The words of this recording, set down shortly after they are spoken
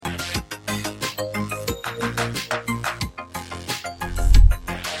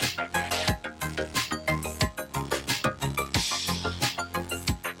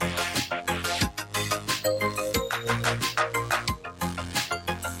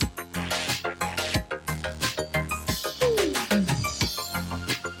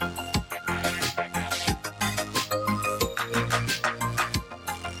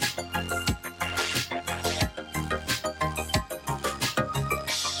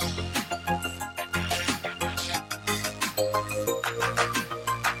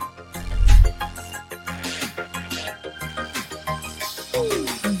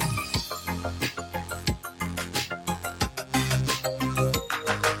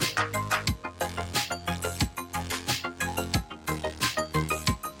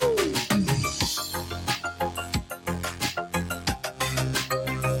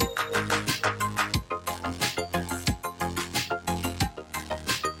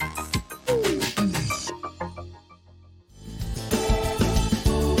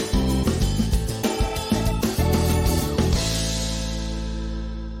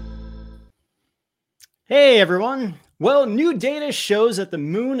Hey everyone! Well, new data shows that the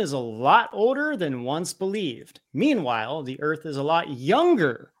moon is a lot older than once believed. Meanwhile, the Earth is a lot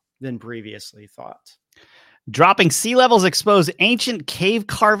younger than previously thought. Dropping sea levels expose ancient cave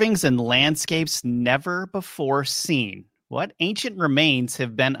carvings and landscapes never before seen. What ancient remains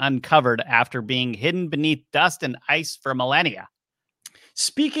have been uncovered after being hidden beneath dust and ice for millennia?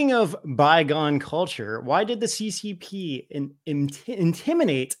 Speaking of bygone culture, why did the CCP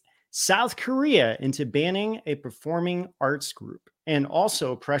intimidate South Korea into banning a performing arts group and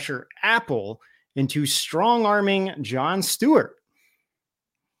also pressure Apple into strong arming Jon Stewart?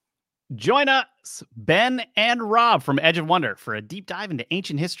 Join us, Ben and Rob from Edge of Wonder, for a deep dive into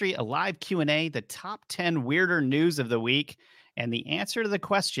ancient history, a live Q&A, the top 10 weirder news of the week, and the answer to the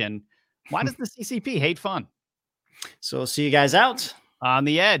question, why does the CCP hate fun? So we'll see you guys out on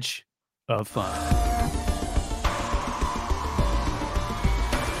the edge of fun.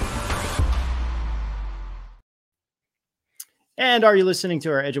 And are you listening to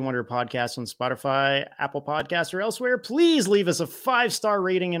our Edge of Wonder podcast on Spotify, Apple Podcasts, or elsewhere? Please leave us a 5-star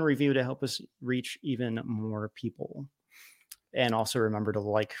rating and review to help us reach even more people. And also remember to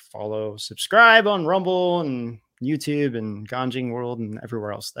like, follow, subscribe on Rumble and YouTube and Ganjing World and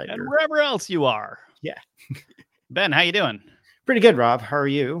everywhere else and wherever else you are. Yeah. Ben, how you doing? Pretty good, Rob. How are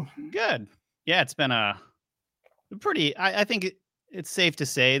you? Good. Yeah, it's been a pretty. I think it's safe to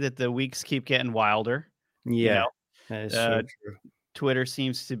say that the weeks keep getting wilder. Yeah. That is so true. Twitter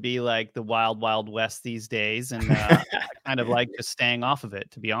seems to be like the wild, wild west these days. And I kind of like just staying off of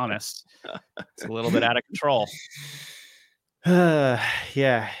it, to be honest. It's a little bit out of control.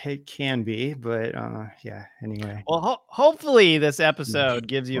 Yeah, it can be. But yeah, anyway. Well, hopefully this episode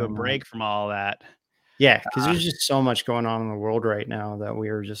gives you a break from all that. Yeah, because there's just so much going on in the world right now that we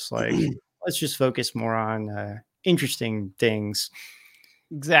are just like, let's just focus more on interesting things.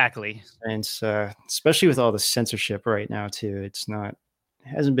 Exactly. And especially with all the censorship right now, too. It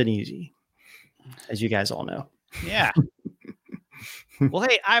hasn't been easy, as you guys all know. Yeah. Well,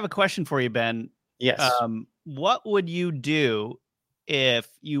 hey, I have a question for you, Ben. Yes. What would you do if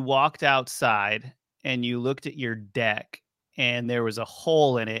you walked outside and you looked at your deck and there was a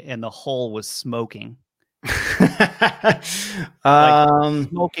hole in it and the hole was smoking?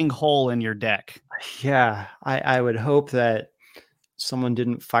 Smoking hole in your deck. Yeah, I would hope that someone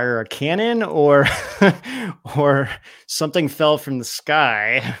didn't fire a cannon or something fell from the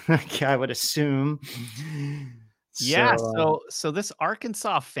sky. I would assume. Yeah. So this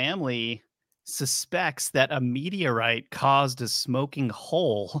Arkansas family suspects that a meteorite caused a smoking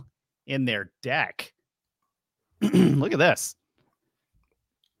hole in their deck. Look at this.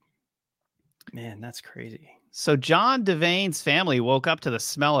 Man, that's crazy. So John Devane's family woke up to the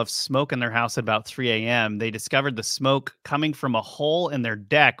smell of smoke in their house at about 3 a.m. They discovered the smoke coming from a hole in their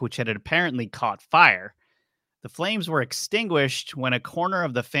deck, which had apparently caught fire. The flames were extinguished when a corner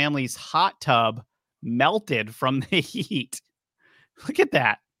of the family's hot tub melted from the heat. Look at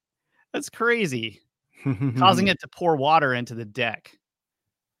that. That's crazy. Causing it to pour water into the deck.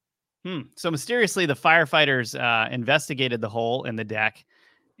 So mysteriously, the firefighters investigated the hole in the deck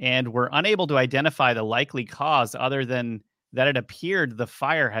and were unable to identify the likely cause other than that it appeared the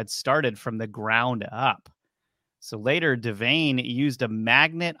fire had started from the ground up. So later, Devane used a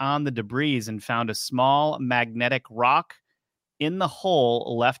magnet on the debris and found a small magnetic rock in the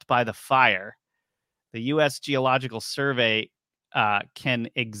hole left by the fire. The U.S. Geological Survey can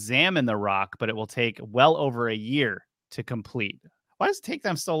examine the rock, but it will take well over a year to complete. Why does it take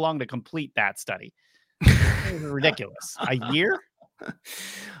them so long to complete that study? It's ridiculous. A year?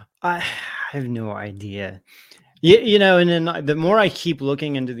 I have no idea. And then the more I keep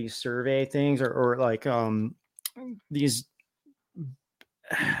looking into these survey things or like these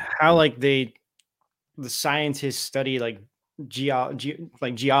how like the scientists study like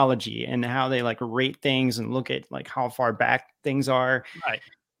geology and how they like rate things and look at like how far back things are. Right.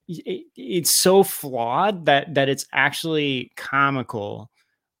 It's so flawed that it's actually comical.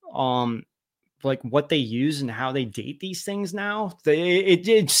 Like what they use and how they date these things now.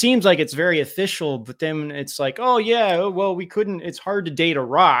 It seems like it's very official, but then it's like, oh yeah, well we couldn't. It's hard to date a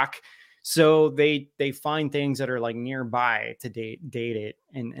rock, so they find things that are like nearby to date it,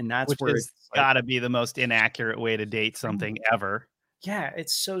 and that's where it's got to be the most inaccurate way to date something ever. Yeah,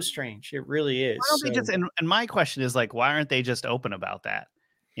 it's so strange. It really is. Why don't they just? And my question is like, why aren't they just open about that?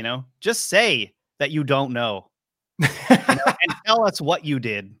 Just say that you don't know. And tell us what you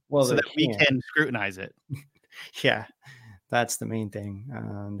did so that we can scrutinize it. Yeah, that's the main thing.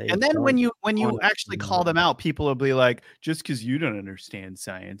 And then when you actually call them out, people will be like, just because you don't understand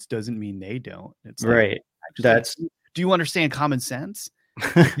science doesn't mean they don't. It's right. Like, do you understand common sense?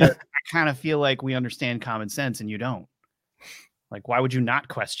 Actually kind of feel like we understand common sense and you don't. Like, why would you not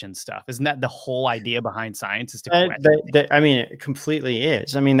question stuff? Isn't that the whole idea behind science, is to question? I mean, it completely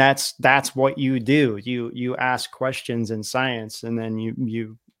is. I mean, that's what you do. You ask questions in science, and then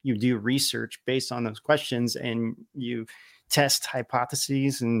you do research based on those questions, and you test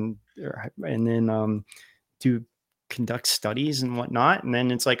hypotheses, and then do conduct studies and whatnot. And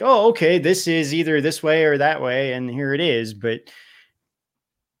then it's like, oh, okay, this is either this way or that way, and here it is. But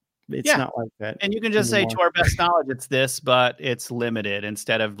it's not like that. And you can just say, to our best knowledge, it's this, but it's limited,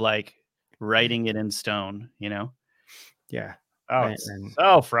 instead of like writing it in stone, you know? Yeah. Oh, it's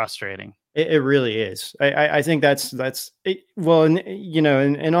so frustrating. It really is. I think that's it. Well, and, you know,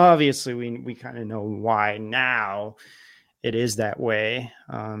 and obviously we kind of know why now it is that way.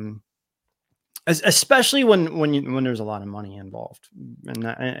 Especially when there's a lot of money involved,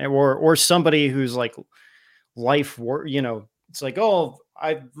 or somebody who's like life work, you know, it's like, oh,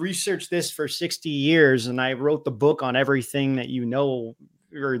 I've researched this for 60 years and I wrote the book on everything that you know,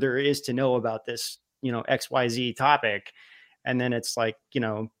 or there is to know about this, you know, XYZ topic. And then it's like, you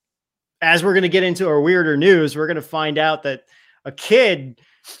know, as we're going to get into our weirder news, we're going to find out that a kid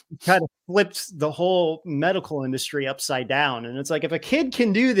kind of flipped the whole medical industry upside down. And it's like, if a kid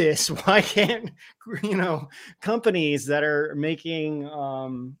can do this, why can't, you know, companies that are making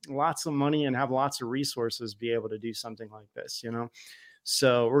lots of money and have lots of resources be able to do something like this, you know?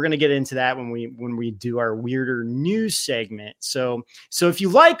 So we're going to get into that when we do our weirder news segment. So if you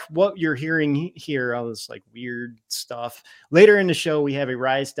like what you're hearing here, all this like weird stuff, later in the show, we have a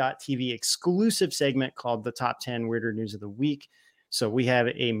Rise.tv exclusive segment called the Top 10 Weirder News of the Week. So we have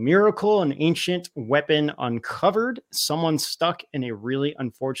a miracle, an ancient weapon uncovered, someone stuck in a really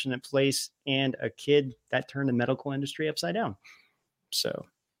unfortunate place, and a kid that turned the medical industry upside down. So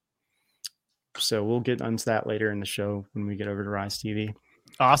we'll get onto that later in the show when we get over to Rise TV.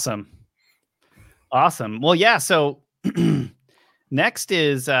 Awesome. Well, yeah. So next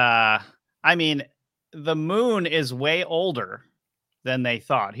is, I mean, the moon is way older than they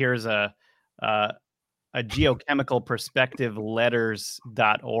thought. Here's a geochemical perspective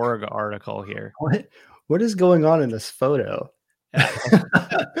letters.org article here. What is going on in this photo? I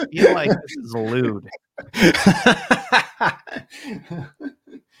feel like this is lewd.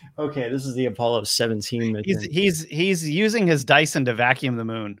 Okay, this is the Apollo 17 mission. He's using his Dyson to vacuum the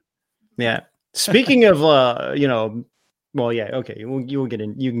moon. Yeah. Speaking of you know, well, yeah, okay. You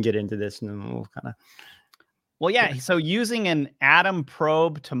can get into this, and then we'll kind of. Well, yeah. So using an atom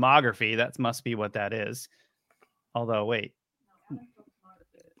probe tomography, that must be what that is. Although, wait.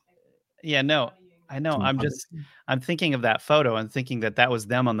 Yeah, no, I know. I'm thinking of that photo and thinking that was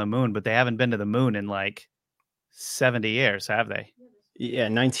them on the moon, but they haven't been to the moon in like 70 years, have they? Yeah,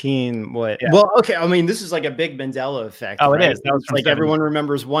 19. What? Yeah. Well, okay. I mean, this is like a big Mandela effect. Oh, right? It is. That was like everyone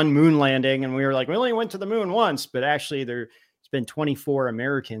remembers one moon landing, and we were like, we only went to the moon once, but actually, there's been 24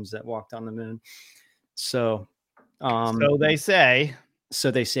 Americans that walked on the moon. So they say.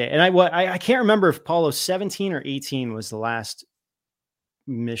 And I can't remember if Apollo 17 or 18 was the last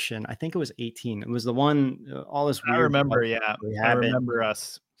mission. I think it was 18. It was the one. All this. I remember. Yeah, I remember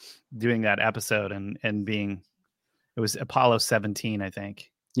us doing that episode and being. It was Apollo 17, I think.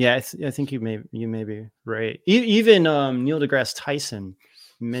 Yeah, I think you may be right. Even Neil deGrasse Tyson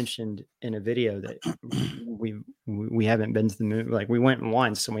mentioned in a video that we haven't been to the moon. Like, we went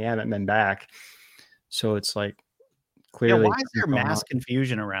once and we haven't been back. So it's like, clearly. Yeah, why is there mass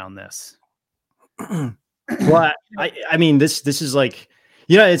confusion around this? Well, I mean, this is like,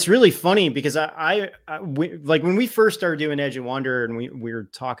 you know, it's really funny because like when we first started doing Edge of Wonder and we were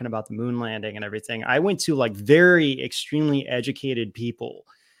talking about the moon landing and everything, I went to like very extremely educated people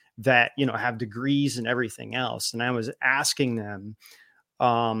that, you know, have degrees and everything else. And I was asking them,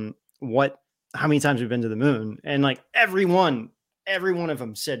 how many times we've been to the moon? And like every one of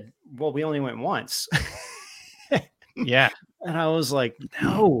them said, well, we only went once. Yeah. And I was like,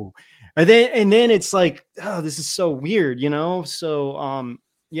 no. And then it's like, oh, this is so weird, you know? So,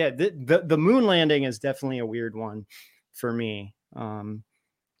 yeah, the moon landing is definitely a weird one for me. You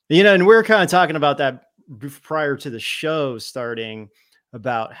know, and we were kind of talking about that prior to the show starting,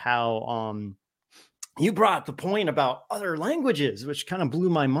 about how, you brought the point about other languages, which kind of blew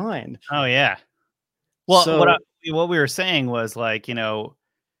my mind. Oh, yeah. Well, so, what we were saying was like, you know,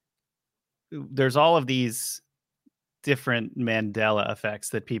 there's all of these different Mandela effects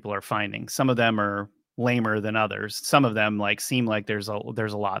that people are finding. Some of them are lamer than others. Some of them like seem like there's a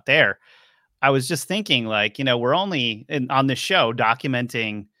lot there. I was just thinking, like, you know, we're only on this show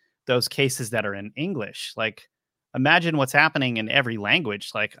documenting those cases that are in English. Like, imagine what's happening in every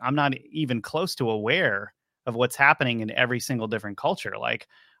language. Like, I'm not even close to aware of what's happening in every single different culture. Like,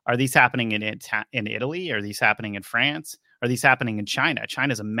 Are these happening in Italy? Are these happening in France? Are these happening in China?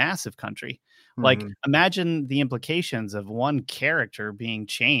 China's a massive country. Like, Mhm. imagine the implications of one character being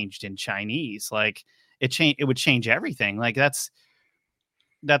changed in Chinese. Like, it would change everything. Like, that's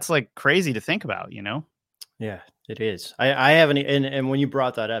like crazy to think about, you know? Yeah, it is. I haven't, and when you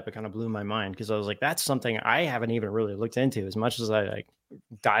brought that up, it kind of blew my mind because I was like, that's something I haven't even really looked into as much as I like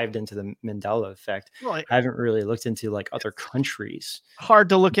dived into the Mandela effect. Well, I haven't really looked into like other countries. hard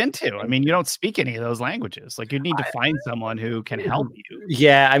to look into. I mean, you don't speak any of those languages. Like, you'd need to find someone who can help you.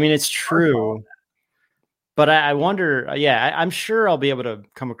 Yeah, I mean, it's Hard follow. true. But I wonder, yeah, I'm sure I'll be able to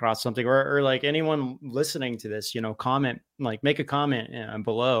come across something, or like anyone listening to this, comment, like make a comment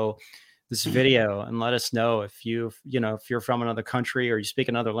below this video and let us know if if you're from another country or you speak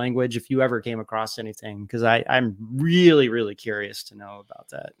another language, if you ever came across anything, because I'm really, really curious to know about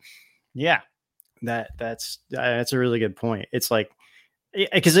that. Yeah. That's a really good point. It's like,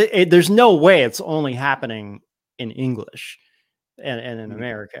 because there's no way it's only happening in English and in Mm.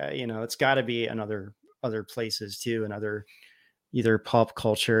 America. It's got to be in other places too, and other either pop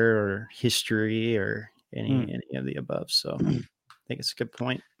culture or history or Mm. any of the above. So I think it's a good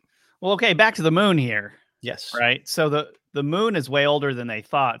point. Well, okay, back to the moon here. Yes. Right. So the moon is way older than they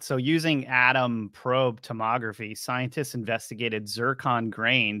thought. So using atom probe tomography, scientists investigated zircon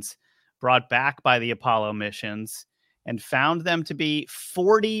grains brought back by the Apollo missions and found them to be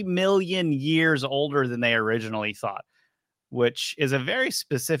 40 million years older than they originally thought, which is a very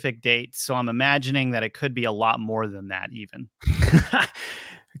specific date. So I'm imagining that it could be a lot more than that even.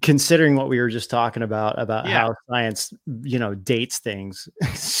 Considering what we were just talking about Yeah. how science, dates things.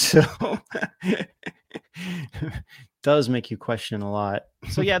 So does make you question a lot.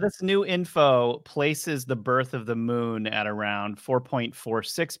 So yeah, this new info places the birth of the moon at around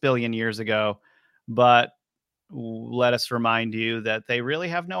 4.46 billion years ago, but let us remind you that they really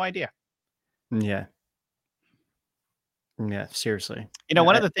have no idea. Yeah. Yeah. Seriously. You know,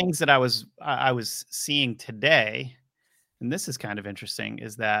 one of the things that I was seeing today, and this is kind of interesting,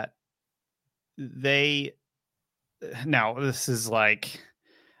 is that they now this is like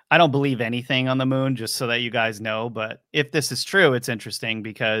I don't believe anything on the moon, just so that you guys know, but if this is true, it's interesting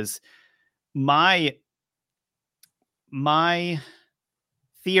because my my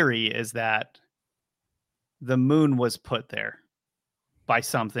theory is that the moon was put there by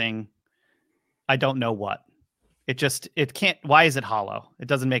something. I don't know what. It can't. Why is it hollow? It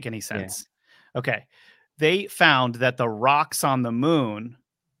doesn't make any Yeah. sense. Okay. They found that the rocks on the moon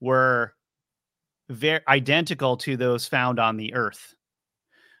were very identical to those found on the Earth,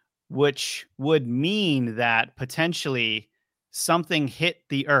 which would mean that potentially something hit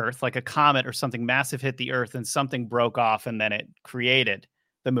the Earth, like a comet or something massive hit the Earth and something broke off and then it created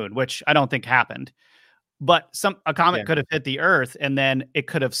the moon, which I don't think happened. But a Yeah. comet could have hit the Earth and then it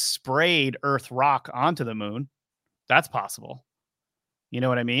could have sprayed Earth rock onto the moon. That's possible. You know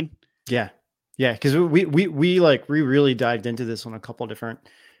what I mean? Yeah. Yeah. Because we really dived into this on a couple different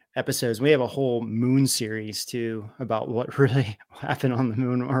episodes. We have a whole moon series too about what really happened on the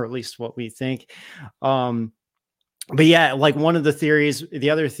moon, or at least what we think. But yeah, like one of the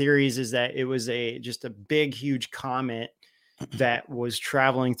other theories is that it was just a big, huge comet that was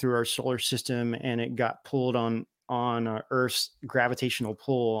traveling through our solar system, and it got pulled on Earth's gravitational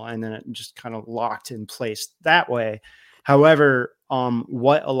pull, and then it just kind of locked in place that way. However,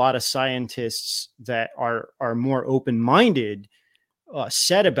 what a lot of scientists that are more open minded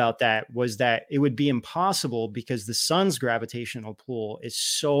said about that was that it would be impossible because the sun's gravitational pull is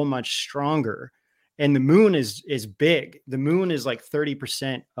so much stronger, and the moon is big. The moon is like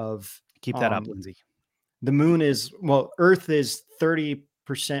 30% of Keep that up, um, Lindsay. the moon is, well, Earth is 30%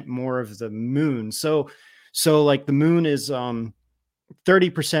 more of the moon. So like the moon is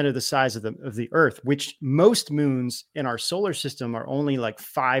 30% of the size of the Earth, which most moons in our solar system are only like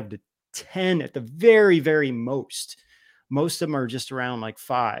 5 to 10 at the very, very most. Most of them are just around like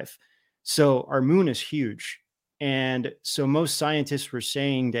 5. So our moon is huge. And so most scientists were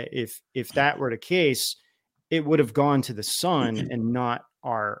saying that if that were the case, it would have gone to the sun and not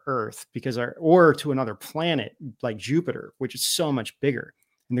our Earth, because or to another planet like Jupiter, which is so much bigger,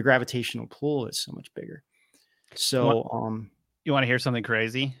 and the gravitational pull is so much bigger. You want, So you want to hear something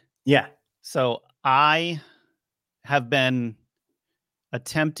crazy? yeah. So I have been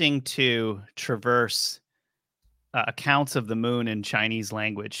attempting to traverse accounts of the moon in Chinese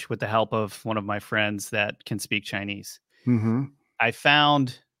language with the help of one of my friends that can speak Chinese. Mm-hmm. I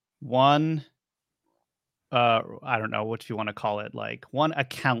found one, I don't know what you want to call it, like one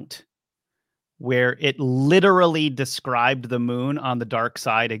account where it literally described the moon on the dark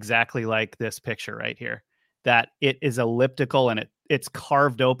side exactly like this picture right here, that it is elliptical and it's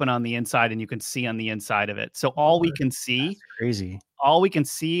carved open on the inside and you can see on the inside of it. So all we can see, That's crazy. all we can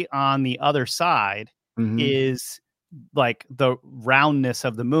see on the other side is like the roundness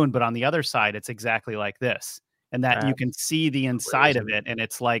of the moon, but on the other side, it's exactly like this. And that you can see the inside of it, and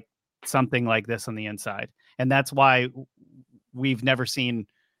it's like something like this on the inside. And that's why we've never seen,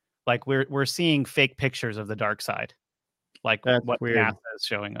 like, we're seeing fake pictures of the dark side, like That's what weird. NASA is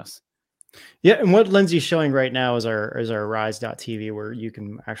showing us. Yeah, and what Lindsay's showing right now is our rise.tv, where you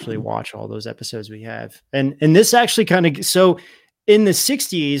can actually watch all those episodes we have. And this actually kind of, so in the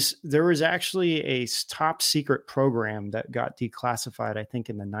 60s, there was actually a top secret program that got declassified, I think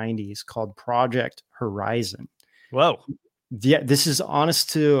in the 90s, called Project Horizon. Whoa. Yeah, this is honest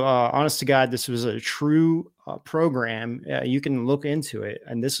to God. This was a true program. You can look into it,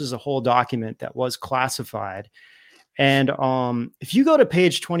 and this is a whole document that was classified. And if you go to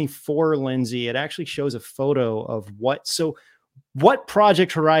page 24, Lindsay, it actually shows a photo of what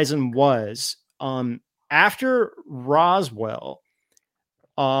Project Horizon was. After Roswell,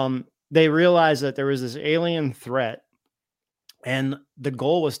 they realized that there was this alien threat, and the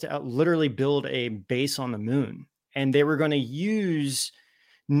goal was to literally build a base on the moon. And they were going to use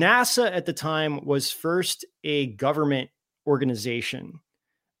NASA at the time was first a government organization.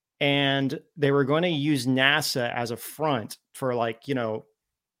 And they were going to use NASA as a front for like, oh,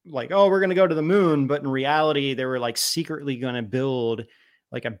 we're going to go to the moon. But in reality, they were like secretly going to build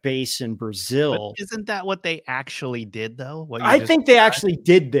like a base in Brazil. But isn't that what they actually did, though? I think they actually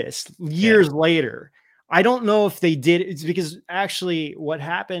did this years later. I don't know if they did. It's because actually what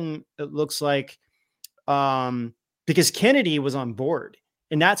happened, it looks like, because Kennedy was on board,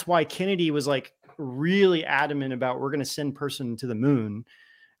 and that's why Kennedy was like really adamant about we're going to send person to the moon.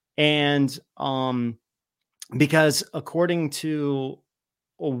 And because according to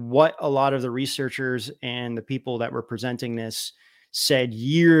what a lot of the researchers and the people that were presenting this said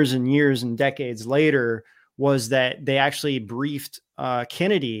years and years and decades later, was that they actually briefed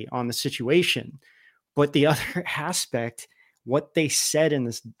Kennedy on the situation. But the other aspect, what they said in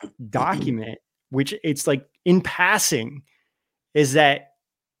this document, which it's like in passing, is that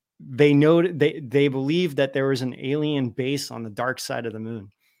they believed that there was an alien base on the dark side of the moon.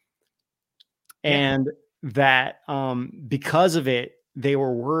 And that because of it, they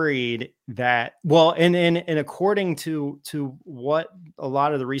were worried that, well, and according to what a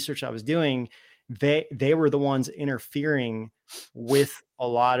lot of the research I was doing, they were the ones interfering with a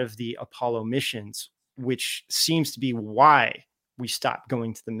lot of the Apollo missions, which seems to be why we stopped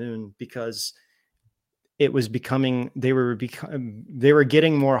going to the moon, because it was becoming, they were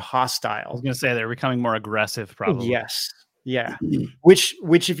getting more hostile. I was going to say they're becoming more aggressive, probably. Yes. Yeah. Which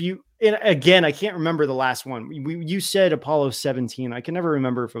if you, and again, I can't remember the last one. You said Apollo 17. I can never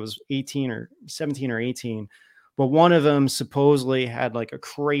remember if it was 18 or 17 or 18, but one of them supposedly had like a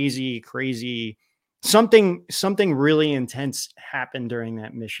crazy something really intense happened during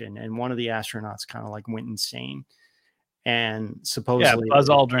that mission. And one of the astronauts kind of like went insane. And supposedly Buzz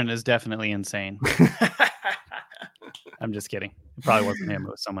Aldrin is definitely insane. I'm just kidding. It probably wasn't him.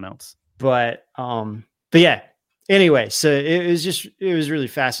 It was someone else. But yeah. Anyway, so it was really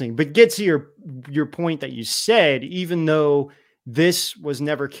fascinating. But get to your point that you said, even though this was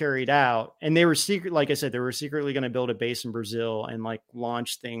never carried out, and they were like I said, they were secretly going to build a base in Brazil and like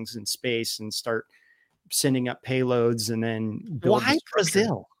launch things in space and start sending up payloads and then build. Why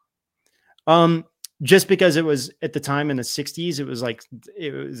Brazil? Just because it was at the time in the 60s, it was like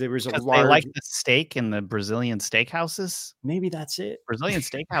there was a large. They like the steak in the Brazilian steakhouses. Maybe that's it. Brazilian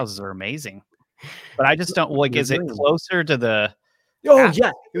steakhouses are amazing. But I just don't like. Is it closer to the? Oh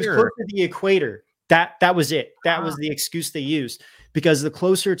yeah, it was closer to the equator. That was it. That was the excuse they used, because the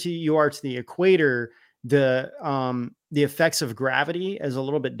closer you are to the equator, the effects of gravity is a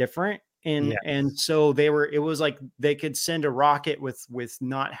little bit different, and so it was like they could send a rocket with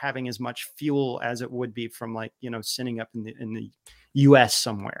not having as much fuel as it would be from like sending up in the U.S.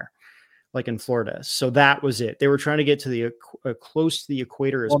 somewhere, like in Florida. So that was it. They were trying to get to the close to the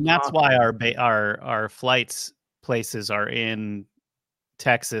equator as possible. Well, that's why our flights places are in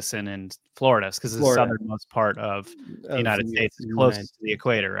Texas and in Florida, because it's the southernmost part of the United States, is closest to the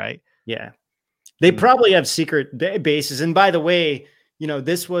equator, right? Yeah. They probably have secret bases. And by the way,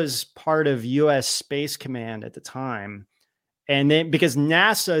 this was part of U.S. Space Command at the time. And then because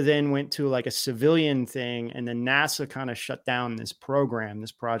NASA then went to like a civilian thing, and then NASA kind of shut down this program,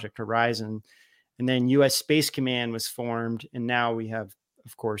 this Project Horizon, and then U.S. Space Command was formed, and now we have,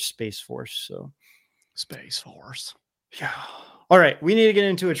 of course, Space Force. So, Space Force. Yeah. All right, we need to get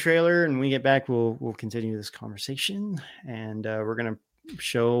into a trailer, and when we get back, we'll continue this conversation, and we're gonna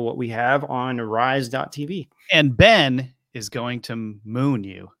show what we have on Rise.tv. And Ben, is going to moon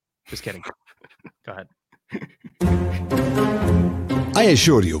you. Just kidding. Go ahead. I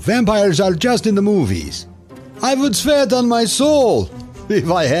assure you, vampires are just in the movies. I would swear it on my soul, if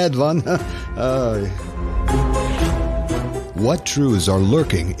I had one. What truths are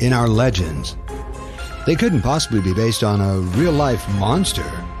lurking in our legends? They couldn't possibly be based on a real-life monster,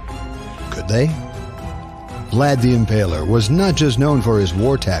 could they? Vlad the Impaler was not just known for his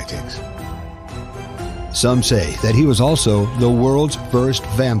war tactics. Some say that he was also the world's first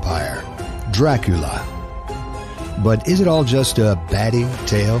vampire, Dracula. But is it all just a batty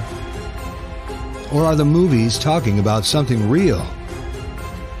tale? Or are the movies talking about something real?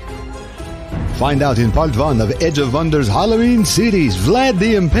 Find out in part 1 of Edge of Wonder's Halloween series, Vlad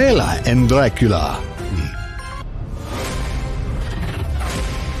the Impaler and Dracula.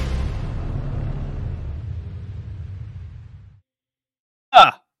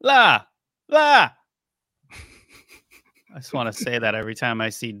 La. I just want to say that every time I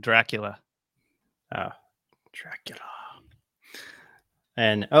see Dracula. Oh, Dracula.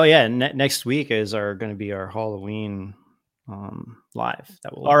 And next week is going to be our Halloween live.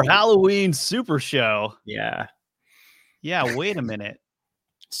 Our Halloween super show. Yeah. Wait a minute.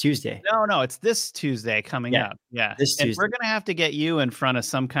 It's Tuesday. No, it's this Tuesday coming up. Yeah. This Tuesday. We're gonna have to get you in front of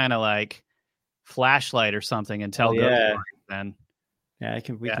some kind of like flashlight or something and tell ghost stories then. Yeah, we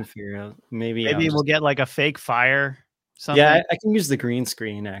can figure out. Maybe we'll get like a fake fire. Something. Yeah, I can use the green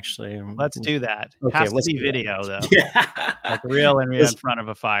screen actually. Let's do that. Okay, Has to be video though. Yeah, like real and in front of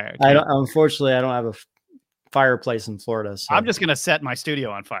a fire. Unfortunately, I don't have a fireplace in Florida. So I'm just gonna set my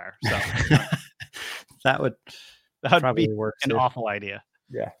studio on fire. So that would probably be an awful idea.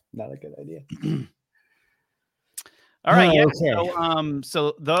 Yeah, not a good idea. All right, okay.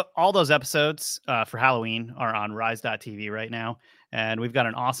 So all those episodes for Halloween are on Rise.tv right now, and we've got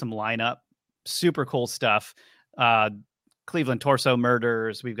an awesome lineup, super cool stuff. Cleveland Torso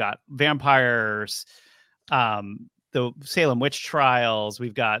Murders, we've got vampires, the Salem Witch Trials,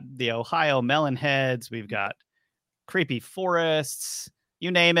 we've got the Ohio Melon Heads, we've got creepy forests,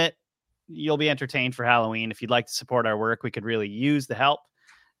 you name it. You'll be entertained for Halloween. If you'd like to support our work, we could really use the help.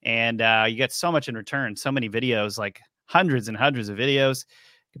 And you get so much in return, so many videos, like hundreds and hundreds of videos.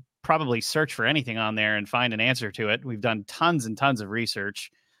 You could probably search for anything on there and find an answer to it. We've done tons and tons of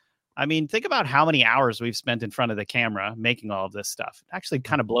research. I mean, think about how many hours we've spent in front of the camera making all of this stuff. It actually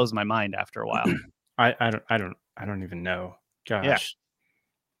kind of blows my mind after a while. I don't even know. Gosh,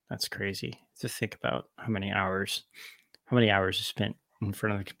 that's crazy to think about how many hours are spent in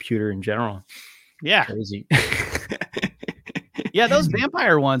front of the computer in general. Yeah. Crazy. Yeah, those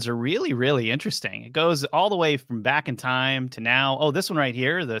vampire ones are really, really interesting. It goes all the way from back in time to now. Oh, this one right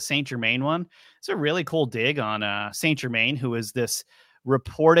here, the Saint Germain one. It's a really cool dig on Saint Germain, who is this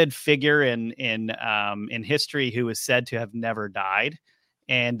reported figure in history who is said to have never died.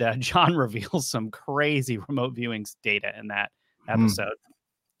 And John reveals some crazy remote viewing data in that episode.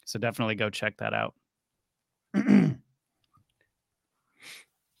 So definitely go check that out.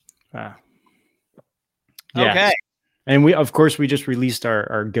 Yeah. Okay. And we just released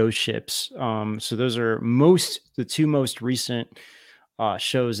our ghost ships. So those are the two most recent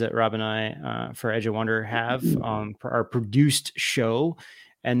shows that Rob and I for Edge of Wonder have for our produced show.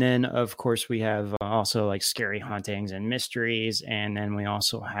 And then of course we have also like scary hauntings and mysteries. And then we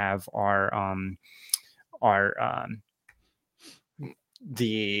also have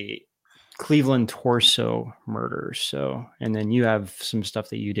the Cleveland Torso Murders. So, and then you have some stuff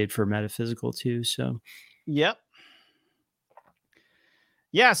that you did for Metaphysical too. So, yep.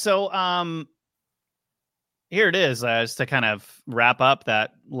 Yeah. So, here it is, just to kind of wrap up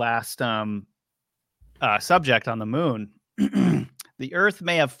that last subject on the moon. The Earth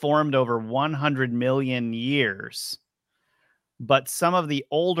may have formed over 100 million years, but some of the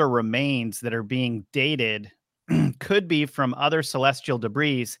older remains that are being dated could be from other celestial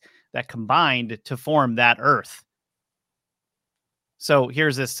debris that combined to form that Earth. So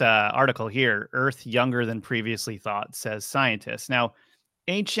here's this article here. Earth younger than previously thought, says scientists. Now,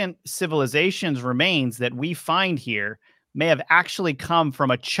 ancient civilizations remains that we find here may have actually come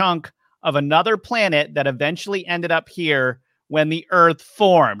from a chunk of another planet that eventually ended up here when the Earth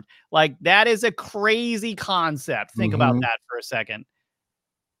formed. Like, that is a crazy concept. Think about that for a second.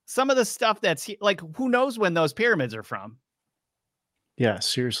 Some of the stuff that's like, who knows when those pyramids are from? Yeah,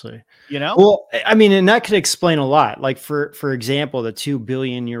 seriously. You know? Well, I mean, and that could explain a lot. Like for example, the 2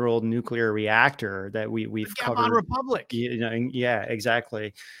 billion year old nuclear reactor that we've covered. On Republic. You know, yeah,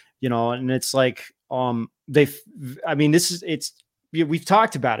 exactly. You know, and it's like it's we've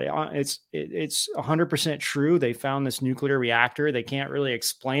talked about it. It's 100% true. They found this nuclear reactor. They can't really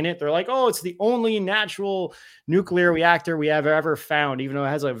explain it. They're like, oh, it's the only natural nuclear reactor we have ever found, even though it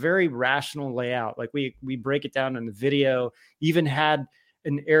has a very rational layout. Like we break it down in the video. Even had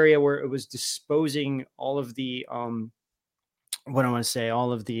an area where it was disposing all of the what I want to say,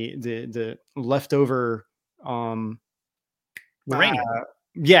 all of the leftover Uranium.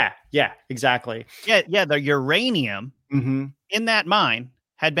 yeah, exactly. Yeah, the uranium Mm-hmm. in that mine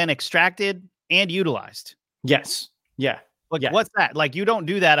had been extracted and utilized. Yes. Yeah. Like, yeah. what's that? Like, you don't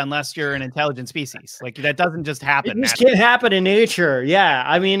do that unless you're an intelligent species. Like, that doesn't just happen. It just can't happen in nature. Yeah.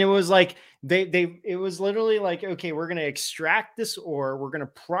 I mean, it was like it was literally like, okay, we're going to extract this ore. We're going to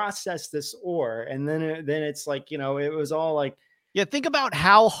process this ore. And then it's like, it was all like, yeah, think about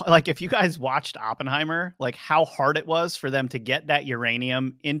how, like, if you guys watched Oppenheimer, like how hard it was for them to get that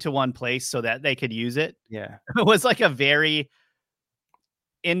uranium into one place so that they could use it. Yeah. It was like a very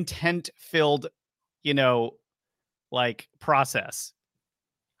intent-filled, like process.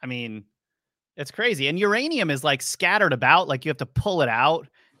 I mean, it's crazy. And uranium is like scattered about, like you have to pull it out.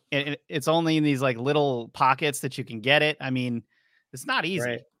 And it's only in these like little pockets that you can get it. I mean, it's not easy.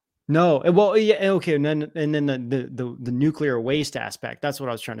 Right. No, well, yeah, okay, and then the nuclear waste aspect. That's what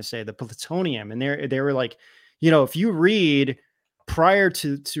I was trying to say. The plutonium, and they were like, if you read prior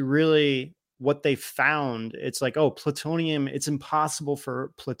to really what they found, it's like, oh, plutonium. It's impossible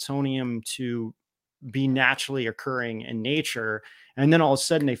for plutonium to be naturally occurring in nature. And then all of a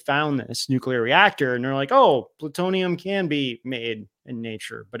sudden they found this nuclear reactor and they're like, oh, plutonium can be made in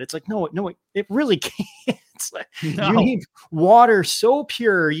nature. But it's like, no, it really can't. It's like, you need water so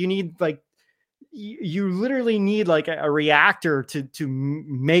pure. You need like, you literally need like a reactor to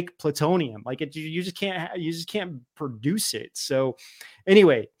make plutonium. Like you just can't produce it. So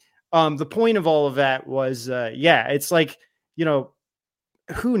anyway, the point of all of that was, it's like,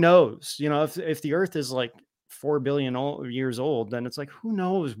 who knows, if the earth is like 4 billion years old, then it's like, who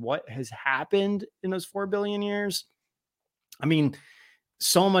knows what has happened in those 4 billion years. I mean,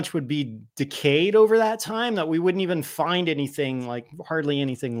 so much would be decayed over that time that we wouldn't even find anything, like hardly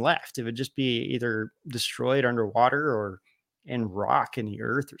anything left. It would just be either destroyed underwater or in rock in the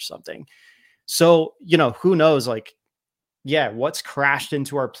earth or something. So, who knows, like, what's crashed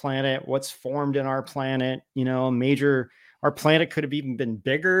into our planet, what's formed in our planet, our planet could have even been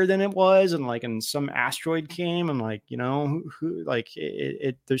bigger than it was. And like, and some asteroid came and like, who like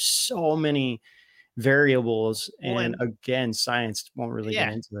there's so many variables. And again, science won't really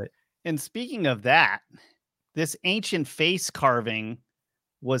get into it. And speaking of that, this ancient face carving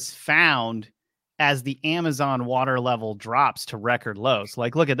was found as the Amazon water level drops to record lows.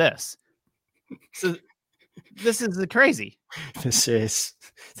 Like, look at this. So this is crazy. This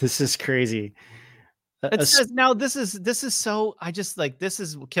is crazy. It says now this is so, I just like,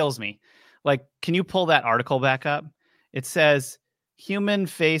 kills me. Like, can you pull that article back up? It says human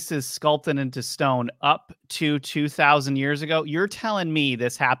faces sculpted into stone up to 2,000 years ago. You're telling me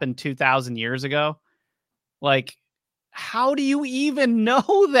this happened 2,000 years ago? Like, how do you even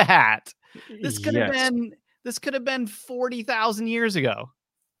know that? This could have been 40,000 years ago.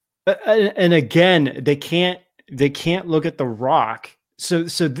 And again, they can't look at the rock. So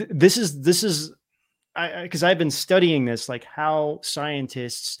this is because I've been studying this, like how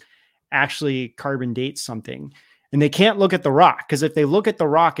scientists actually carbon date something, and they can't look at the rock, because if they look at the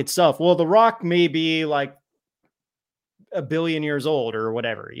rock itself, well, the rock may be like 1 billion years old or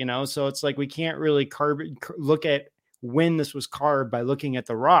whatever, so it's like we can't really look at when this was carved by looking at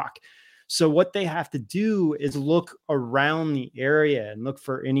the rock. So what they have to do is look around the area and look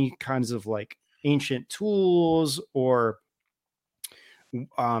for any kinds of like ancient tools or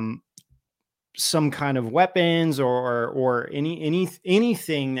some kind of weapons or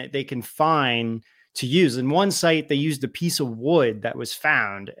anything that they can find to use. In one site, they used a piece of wood that was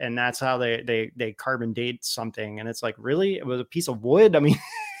found, and that's how they carbon date something. And it's like, really? It was a piece of wood? I mean,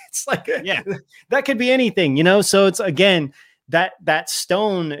 it's like, that could be anything, So it's, again, that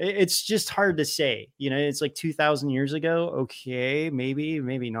stone, it's just hard to say, it's like 2,000 years ago. Okay,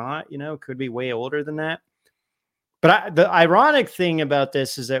 maybe not, could be way older than that. But the ironic thing about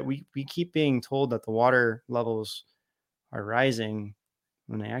this is that we keep being told that the water levels are rising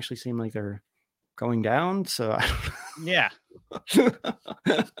when they actually seem like they're going down. So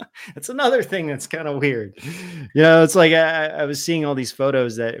it's another thing that's kind of weird. It's like I was seeing all these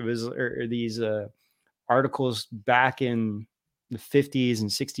photos that it was, or these articles back in the 50s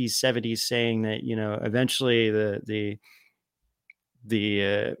and 60s, 70s saying that, eventually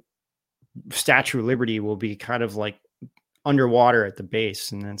the Statue of Liberty will be kind of like underwater at the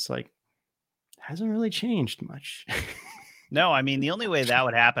base. And it's like, hasn't really changed much. No, I mean, the only way that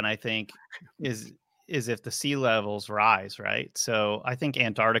would happen, I think, is if the sea levels rise, right? So I think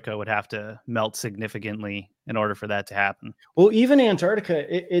Antarctica would have to melt significantly in order for that to happen. Well, even Antarctica,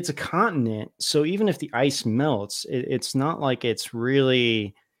 it's a continent. So even if the ice melts, it's not like it's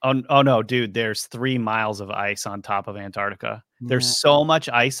really. Oh no, dude, there's 3 miles of ice on top of Antarctica. There's Yeah. so much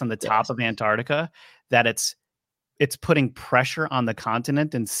ice on the top Yes. of Antarctica that it's putting pressure on the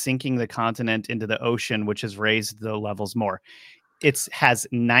continent and sinking the continent into the ocean, which has raised the levels more. It has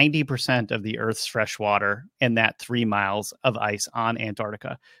 90% of the Earth's fresh water in that 3 miles of ice on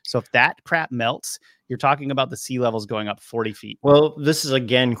Antarctica. So if that crap melts, you're talking about the sea levels going up 40 feet. Well, this is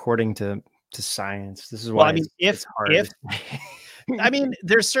again according to science. This is Well, why I mean, it's hard. I mean,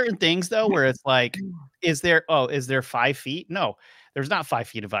 there's certain things though where it's like, is there 5 feet? No, there's not 5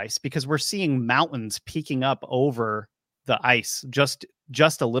 feet of ice because we're seeing mountains peeking up over the ice just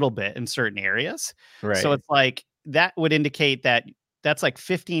a little bit in certain areas. Right. So it's like that would indicate that that's like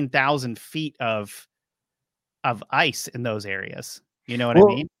 15,000 feet of ice in those areas. You know what I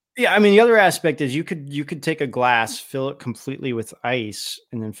mean? Yeah, I mean the other aspect is you could take a glass, fill it completely with ice,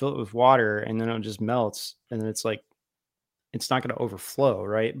 and then fill it with water, and then it just melts, and then it's like it's not going to overflow,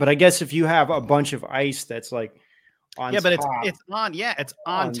 right? But I guess if you have a bunch of ice that's like on but top, it's on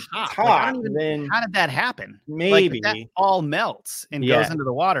top. Like, I don't even, then how did that happen? maybe like, if that all melts and goes into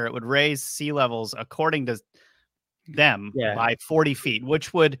the water, it would raise sea levels according to them by 40 feet,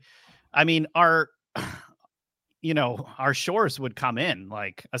 which would, I mean, our shores would come in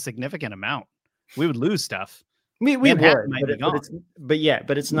like a significant amount. We would lose stuff. We would,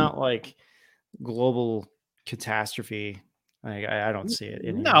 but it's not like global catastrophe. I don't see it.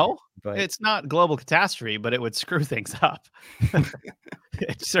 But it's not global catastrophe, but it would screw things up.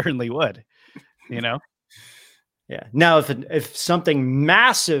 It certainly would, Yeah. Now, if something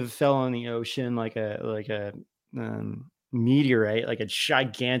massive fell in the ocean, like a meteorite, like a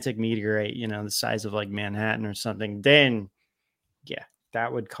gigantic meteorite, the size of like Manhattan or something, then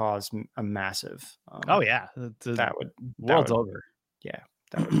that would cause a massive. That would world's over. Yeah,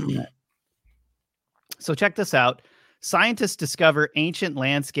 that would be bad. So check this out. Scientists discover ancient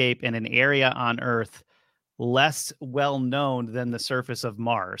landscape in an area on Earth less well known than the surface of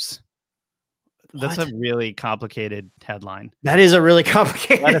Mars. That's a really complicated headline. That is a really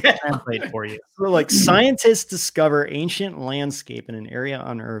complicated. Let us translate for you. So, like, scientists discover ancient landscape in an area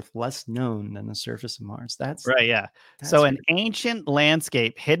on Earth less known than the surface of Mars. That's right. Yeah. So an ancient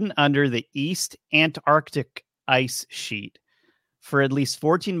landscape hidden under the East Antarctic ice sheet for at least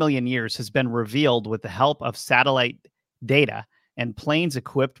 14 million years has been revealed with the help of satellite data and planes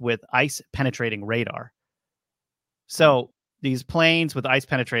equipped with ice penetrating radar. So these planes with ice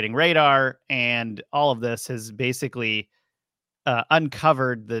penetrating radar and all of this has basically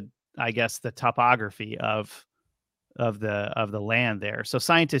uncovered the topography of the land there. So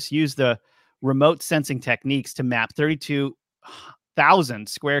scientists use the remote sensing techniques to map 32,000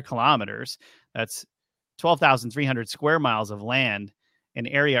 square kilometers. That's 12,300 square miles of land, an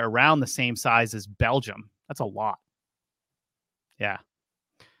area around the same size as Belgium. That's a lot. Yeah.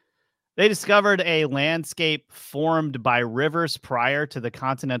 They discovered a landscape formed by rivers prior to the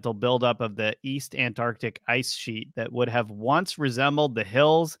continental buildup of the East Antarctic ice sheet that would have once resembled the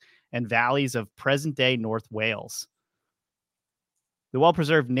hills and valleys of present-day North Wales. The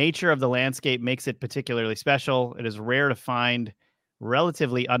well-preserved nature of the landscape makes it particularly special. It is rare to find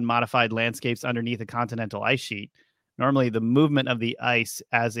relatively unmodified landscapes underneath a continental ice sheet. Normally, the movement of the ice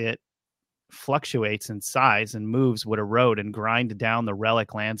as it fluctuates in size and moves would erode and grind down the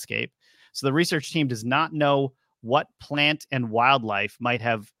relic landscape. So the research team does not know what plant and wildlife might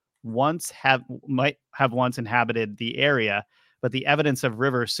have once inhabited the area, but the evidence of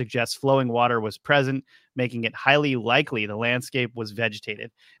rivers suggests flowing water was present, making it highly likely the landscape was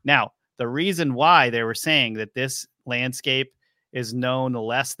vegetated. Now, the reason why they were saying that this landscape is known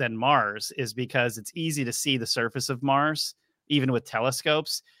less than Mars is because it's easy to see the surface of Mars, even with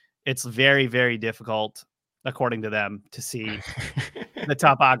telescopes. It's very, very difficult, according to them, to see the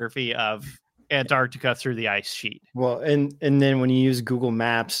topography of Antarctica through the ice sheet. Well, and then when you use Google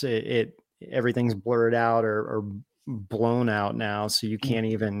Maps, it everything's blurred out or blown out now, so you can't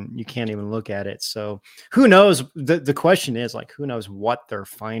even look at it. So who knows? The question is, like, who knows what they're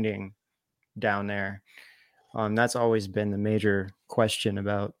finding down there? That's always been the major question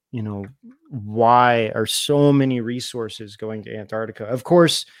about, why are so many resources going to Antarctica? Of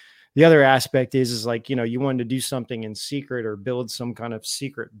course, the other aspect is like, you wanted to do something in secret or build some kind of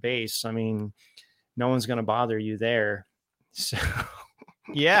secret base. I mean, no one's going to bother you there. So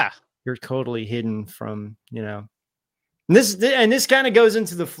yeah, you're totally hidden from, this kind of goes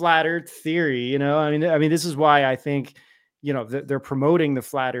into the flat earth theory, I mean, this is why I think, they're promoting the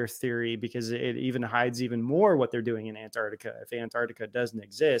flat earth theory because it even hides even more what they're doing in Antarctica. If Antarctica doesn't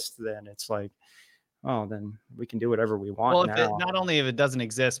exist, then it's like, oh, then we can do whatever we want. Well, now. not only if it doesn't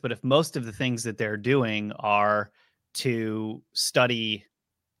exist, but if most of the things that they're doing are to study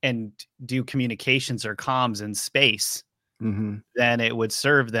and do communications or comms in space, then it would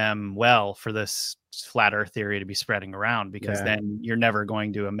serve them well for this flat earth theory to be spreading around, because then you're never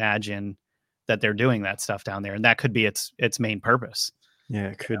going to imagine that they're doing that stuff down there. And that could be its main purpose. Yeah,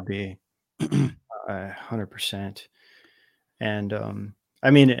 it could be 100%. And,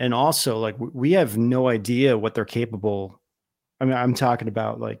 and also like we have no idea what they're capable. I mean, I'm talking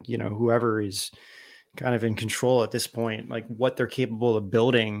about like, whoever is kind of in control at this point, like what they're capable of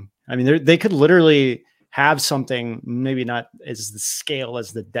building. I mean, they could literally have something, maybe not as the scale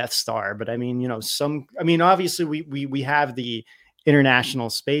as the Death Star, but I mean, obviously we have the International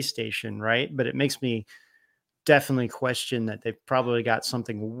Space Station, right? But it makes me definitely question that they've probably got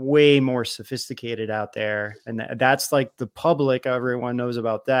something way more sophisticated out there. And that's like the public, everyone knows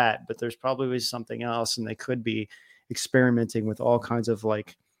about that, but there's probably something else, and they could be experimenting with all kinds of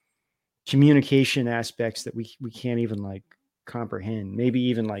like communication aspects that we can't even like comprehend. Maybe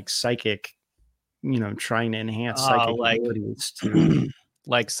even like psychic, trying to enhance psychic abilities to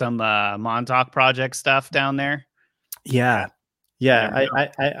like some Montauk Project stuff down there. Yeah.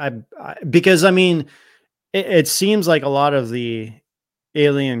 I because I mean, it seems like a lot of the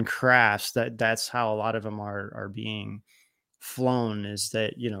alien crafts that's how a lot of them are being flown, is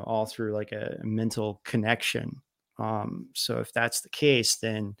that, all through like a mental connection. So if that's the case,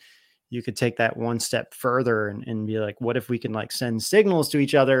 then you could take that one step further and be like, what if we can like send signals to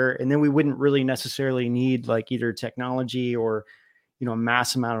each other? And then we wouldn't really necessarily need like either technology or, a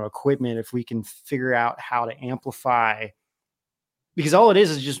mass amount of equipment if we can figure out how to amplify, because all it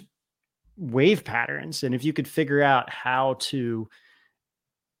is just wave patterns. And if you could figure out how to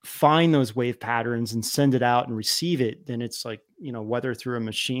find those wave patterns and send it out and receive it, then it's like, whether through a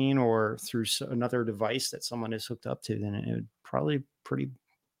machine or through another device that someone is hooked up to, then it would probably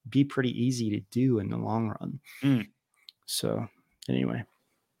be pretty easy to do in the long run. So anyway,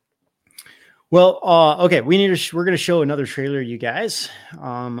 well, okay, we're going to show another trailer, you guys.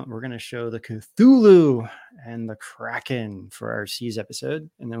 We're going to show the Cthulhu and the Kraken for our Seas episode,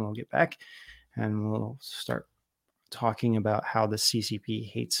 and then we'll get back and we'll start talking about how the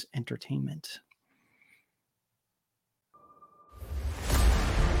CCP hates entertainment.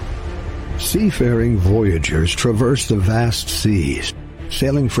 Seafaring voyagers traverse the vast seas,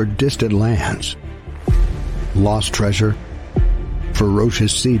 sailing for distant lands, lost treasure,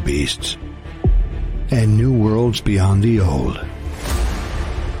 ferocious sea beasts, and new worlds beyond the old.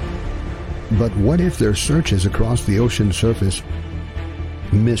 But what if their searches across the ocean surface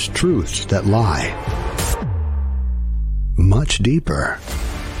miss truths that lie much deeper?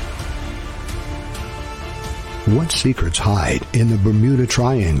 What secrets hide in the Bermuda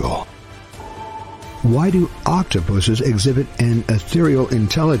Triangle? Why do octopuses exhibit an ethereal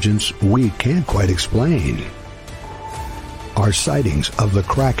intelligence we can't quite explain? Are sightings of the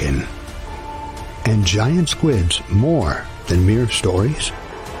Kraken and giant squids more than mere stories?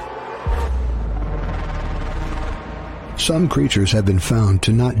 Some creatures have been found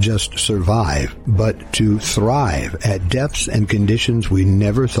to not just survive, but to thrive at depths and conditions we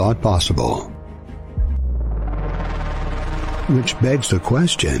never thought possible. Which begs the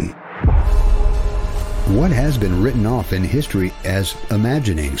question, what has been written off in history as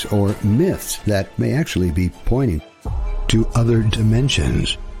imaginings or myths that may actually be pointing to other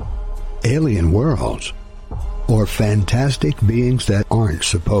dimensions, alien worlds, or fantastic beings that aren't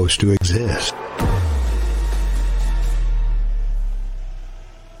supposed to exist?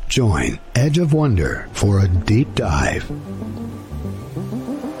 Join Edge of Wonder for a deep dive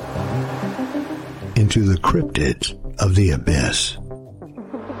into the cryptids of the abyss.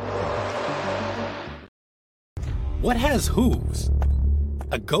 What has hooves,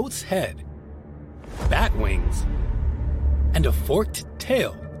 a goat's head, bat wings, and a forked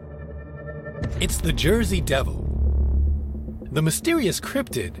tail? It's the Jersey Devil, the mysterious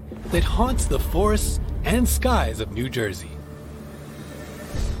cryptid that haunts the forests and skies of New Jersey.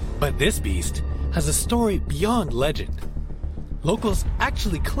 But this beast has a story beyond legend. Locals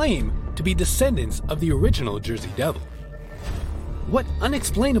actually claim to be descendants of the original Jersey Devil. What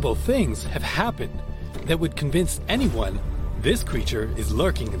unexplainable things have happened that would convince anyone this creature is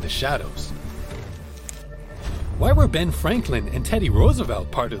lurking in the shadows? Why were Ben Franklin and Teddy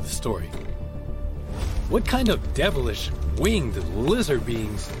Roosevelt part of the story? What kind of devilish, winged lizard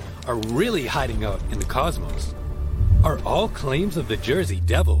beings are really hiding out in the cosmos? Are all claims of the Jersey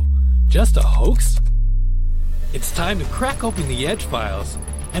Devil just a hoax? It's time to crack open the Edge files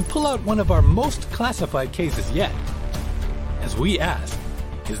and pull out one of our most classified cases yet. As we ask,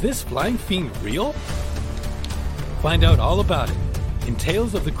 is this flying fiend real? Find out all about it in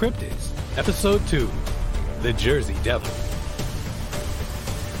Tales of the Cryptids, Episode 2, The Jersey Devil.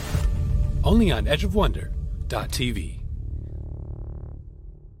 Only on edgeofwonder.tv.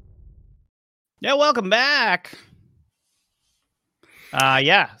 Yeah, welcome back.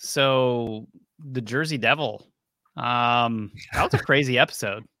 So the Jersey Devil. That was a crazy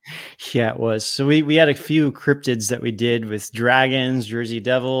episode. Yeah, it was. So we had a few cryptids that we did with dragons, Jersey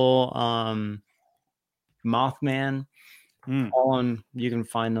Devil, Mothman. All on, you can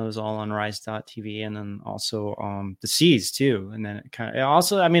find those all on rise.tv, and then also the seas too. And then it kind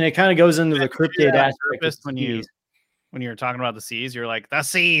of goes into the cryptid aspect of when you were talking about the seas, you're like, the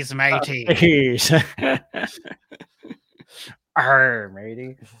seas, matey.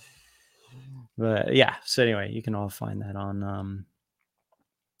 Matey. But yeah, so anyway, you can all find that on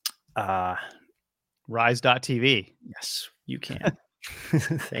rise.tv. Yes, you can.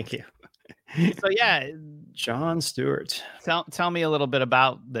 Thank you. So yeah, Jon Stewart. Tell me a little bit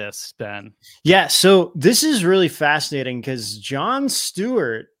about this, Ben. Yeah, so this is really fascinating because Jon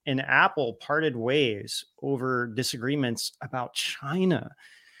Stewart and Apple parted ways over disagreements about China.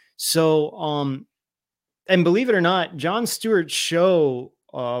 So and believe it or not, Jon Stewart's show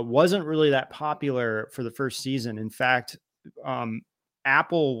wasn't really that popular for the first season. In fact,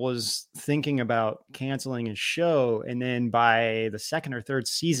 Apple was thinking about canceling his show, and then by the second or third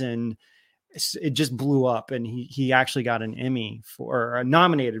season, it just blew up, and he actually got an Emmy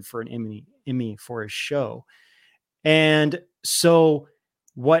nominated for an Emmy for his show. And so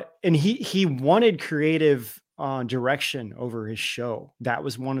he wanted creative direction over his show. That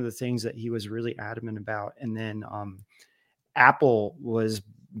was one of the things that he was really adamant about. And then Apple was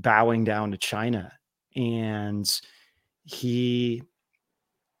bowing down to China, and the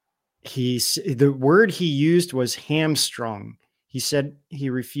word he used was hamstrung. He said he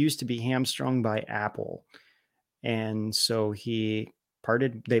refused to be hamstrung by Apple. And so they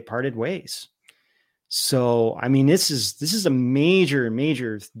parted ways. So, I mean, this is a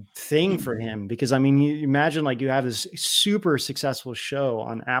major thing for him, because I mean, you imagine like you have this super successful show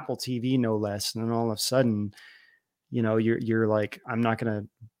on Apple TV, no less. And then all of a sudden, you're like, I'm not going to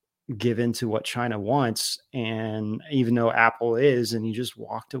give into what China wants. And even though Apple is, and he just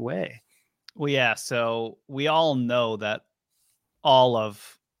walked away. Well, yeah. So we all know that all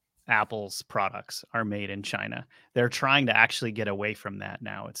of Apple's products are made in China. They're trying to actually get away from that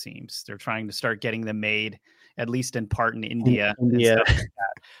now, it seems. They're trying to start getting them made, at least in part, in India. And stuff like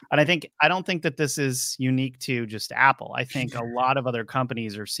that. And I don't think that this is unique to just Apple. I think a lot of other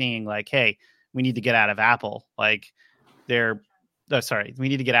companies are seeing like, hey, we need to get out of Apple. Like we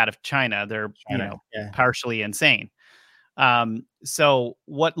need to get out of China. They're partially insane. So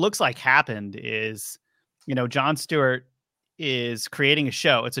what looks like happened is, Jon Stewart is creating a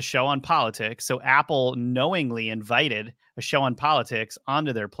show. It's a show on politics. So Apple knowingly invited a show on politics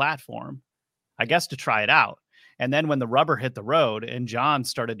onto their platform, I guess, to try it out. And then when the rubber hit the road and Jon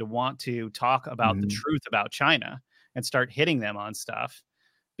started to want to talk about the truth about China and start hitting them on stuff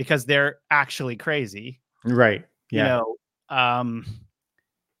because they're actually crazy. Right. Yeah.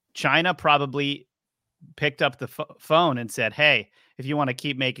 China probably picked up the phone and said, hey, if you want to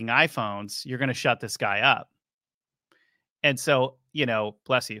keep making iPhones, you're going to shut this guy up. And so,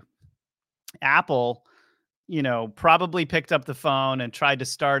 bless you, Apple, probably picked up the phone and tried to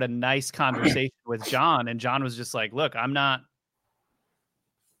start a nice conversation with Jon. And Jon was just like, look, I'm not.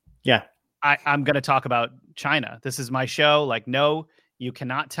 Yeah. I'm going to talk about China. This is my show. Like, no, you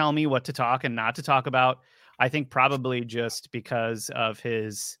cannot tell me what to talk and not to talk about. I think probably just because of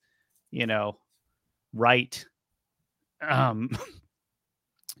his, right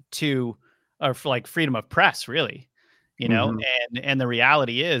to, or for like freedom of press, really. And the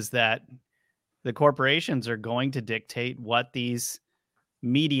reality is that the corporations are going to dictate what these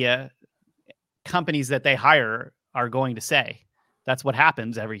media companies that they hire are going to say. That's what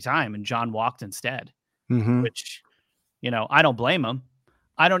happens every time. And Jon walked instead, which, I don't blame him.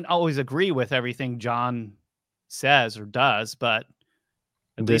 I don't always agree with everything Jon says or does, but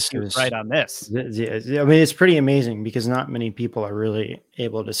at least he was right on this. I mean, it's pretty amazing because not many people are really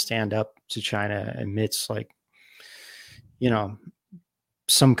able to stand up to China amidst like,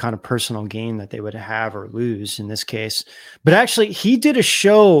 some kind of personal gain that they would have or lose in this case. But actually he did a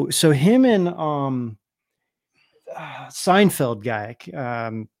show. So him and Seinfeld guy,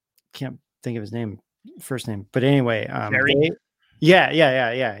 can't think of his first name, but anyway, Jerry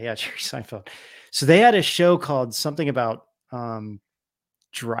Seinfeld. So they had a show called something about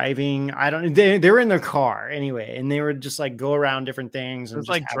driving. I don't. They were in their car anyway, and they were just like go around different things It and was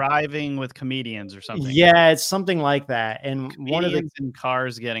just like driving with comedians or something. Yeah, it's something like that. And one of the Comedians in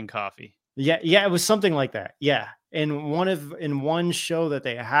cars getting coffee. yeah, it was something like that. Yeah. And in one show that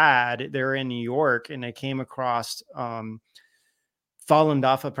they had, they're in New York and they came across Falun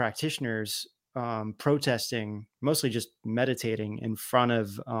Dafa practitioners protesting, mostly just meditating in front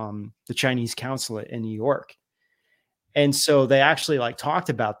of the Chinese consulate in New York. And so they actually like talked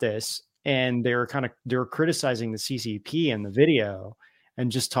about this, and they were criticizing the CCP in the video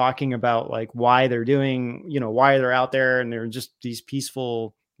and just talking about like why they're doing, why they're out there, and they're just these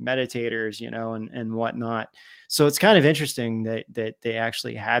peaceful meditators, and whatnot. So it's kind of interesting that they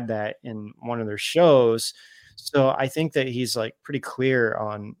actually had that in one of their shows. So I think that he's like pretty clear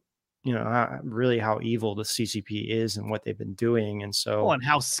on, really how evil the CCP is and what they've been doing. And so, and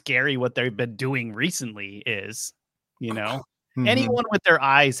how scary what they've been doing recently is, Mhm. anyone with their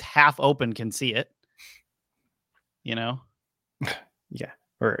eyes half open can see it, Yeah.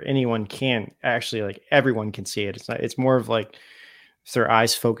 Or anyone can actually, like, everyone can see it. It's more of like, if their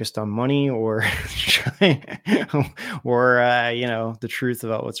eyes focused on money or or the truth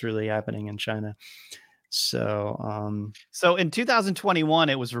about what's really happening in China. So So in 2021,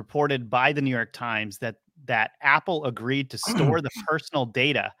 it was reported by the New York Times that Apple agreed to store the personal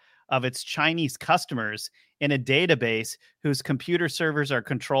data of its Chinese customers in a database whose computer servers are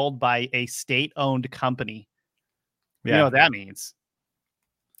controlled by a state-owned company. You know what that means?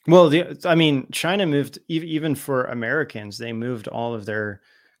 Well, China moved, even for Americans, they moved all of their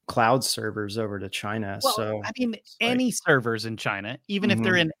cloud servers over to China. Well, So any servers in China, even if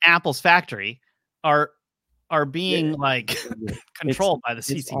they're in Apple's factory, are being controlled by the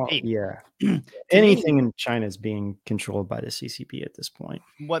CCP. Anything in China is being controlled by the CCP at this point.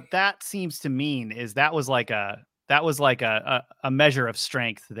 What that seems to mean is that was like a measure of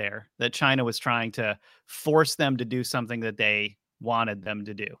strength there, that China was trying to force them to do something that they wanted them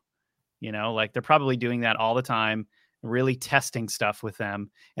to do. Like they're probably doing that all the time, really testing stuff with them.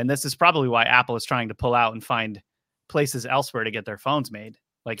 And this is probably why Apple is trying to pull out and find places elsewhere to get their phones made,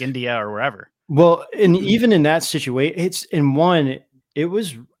 like India or wherever. Well, and even in that situation, it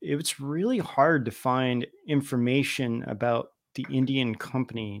was really hard to find information about the Indian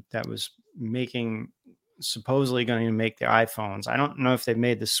company that was supposedly going to make the iPhones. I don't know if they've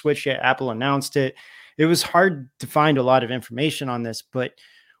made the switch yet. Apple announced it. It was hard to find a lot of information on this, but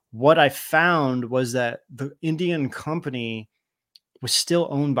what I found was that the Indian company was still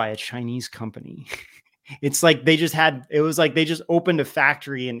owned by a Chinese company. It's like they just opened a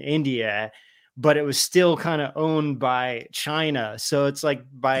factory in India, but it was still kind of owned by China. So it's like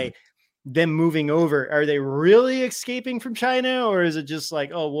by them moving over, are they really escaping from China, or is it just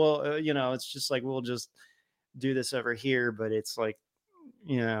like, oh, well, it's just like, we'll just do this over here, but it's like,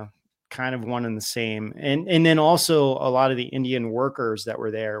 kind of one and the same. And then also a lot of the Indian workers that were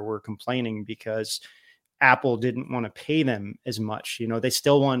there were complaining because Apple didn't want to pay them as much. They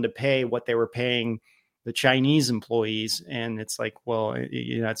still wanted to pay what they were paying the Chinese employees. And it's like, well,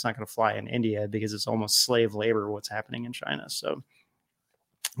 it's not going to fly in India because it's almost slave labor what's happening in China. So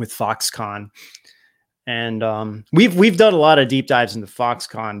with Foxconn, and we've done a lot of deep dives into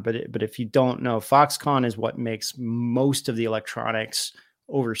Foxconn, but if you don't know, Foxconn is what makes most of the electronics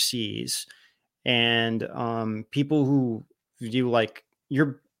overseas. And people who do, like,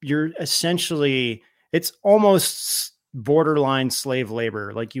 you're essentially, it's almost borderline slave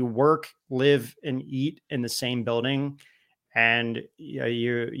labor. Like, you work, live, and eat in the same building, and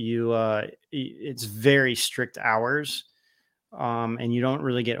it's very strict hours, and you don't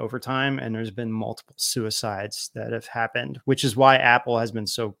really get overtime. And there's been multiple suicides that have happened, which is why Apple has been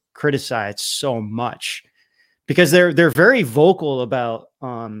so criticized so much, because they're very vocal about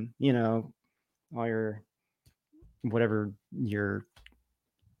all your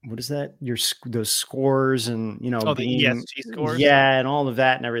what is that? Those scores and, the ESG scores. Yeah. And all of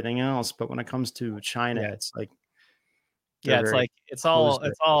that and everything else. But when it comes to China, it's like, it's all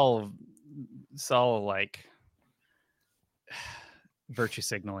like virtue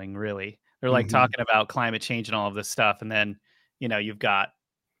signaling, really. They're like talking about climate change and all of this stuff. And then, you've got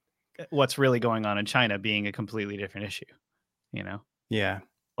what's really going on in China being a completely different issue, Yeah.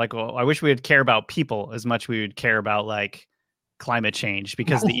 Like, well, I wish we would care about people as much we would care about like climate change,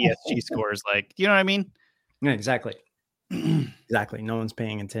 because the ESG scores, like, you know what I mean? Yeah, exactly. Exactly. No one's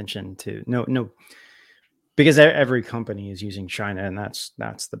paying attention to no, because every company is using China, and that's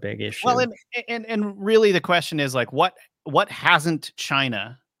the big issue. Well, and really the question is like, what hasn't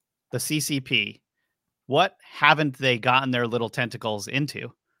China, the CCP, what haven't they gotten their little tentacles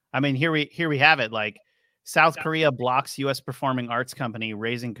into? I mean, here we have it. Like, South Korea blocks U.S. performing arts company,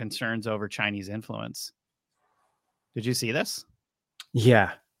 raising concerns over Chinese influence. Did you see this?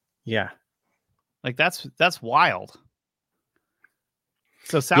 Yeah. Yeah. Like that's wild.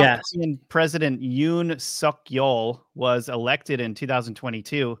 So South Korean President Yoon Suk Yeol was elected in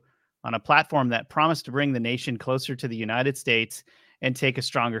 2022 on a platform that promised to bring the nation closer to the United States and take a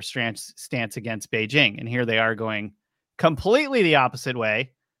stronger stance against Beijing. And here they are going completely the opposite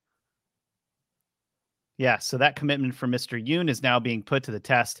way. Yeah, so that commitment from Mr. Yoon is now being put to the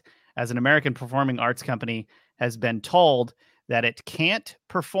test as an American performing arts company has been told that it can't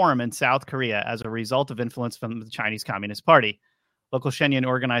perform in South Korea as a result of influence from the Chinese Communist Party. Local Shenyang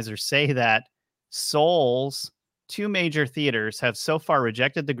organizers say that Seoul's two major theaters have so far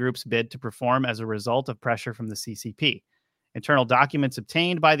rejected the group's bid to perform as a result of pressure from the CCP. Internal documents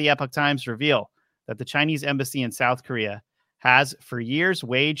obtained by the Epoch Times reveal that the Chinese embassy in South Korea has for years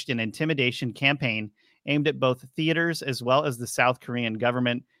waged an intimidation campaign aimed at both theaters as well as the South Korean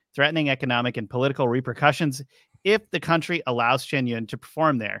government, threatening economic and political repercussions if the country allows Shenyang to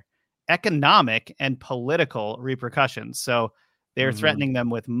perform there. Economic and political repercussions. So they're threatening them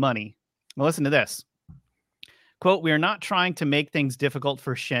with money. Well, listen to this. Quote, "We are not trying to make things difficult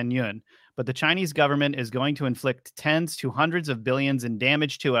for Shenyang, but the Chinese government is going to inflict tens to hundreds of billions in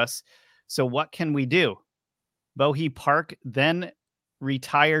damage to us. So what can we do?" Bo-hee Park, then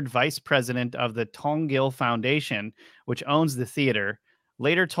retired vice president of the Tongil Foundation, which owns the theater,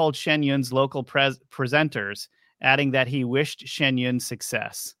 later told Shenyang's local presenters, adding that he wished Shenyang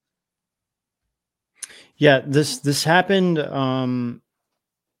success. Yeah, this happened a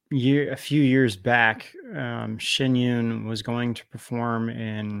few years back. Shenyang was going to perform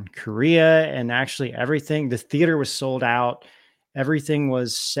in Korea, and actually the theater was sold out, everything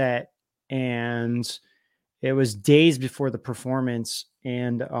was set, and it was days before the performance,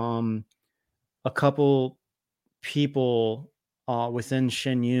 and a couple people within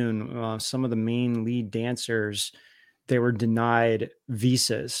Shenyang, some of the main lead dancers, they were denied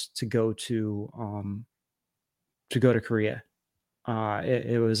visas to go to Korea.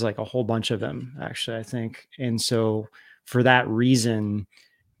 It was like a whole bunch of them, actually, I think. And so for that reason,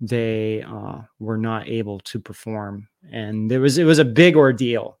 they were not able to perform. And it was a big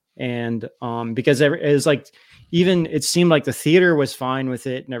ordeal. And because it was like, even it seemed like the theater was fine with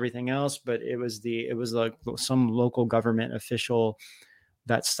it and everything else, but it was like some local government official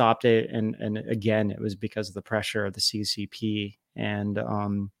that stopped it. And again, it was because of the pressure of the CCP. And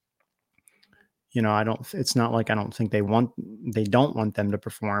it's not like I don't think they don't want them to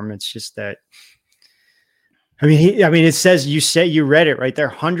perform. It's just that, it says, you read it right there,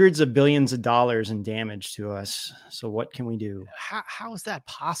 hundreds of billions of dollars in damage to us. So what can we do? How is that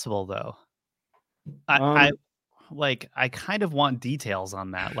possible though? I kind of want details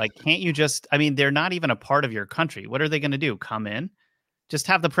on that. Like, can't you just, they're not even a part of your country. What are they going to do? Come in? Just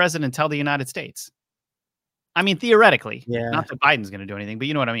have the president tell the United States. Theoretically, not that Biden's going to do anything, but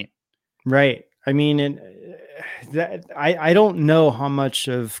you know what I mean? Right. I don't know how much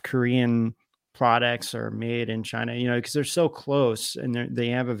of Korean products are made in China, because they're so close and they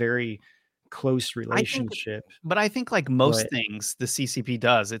have a very close relationship. I think like most things the CCP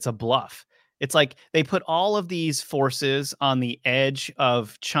does, it's a bluff. It's like they put all of these forces on the edge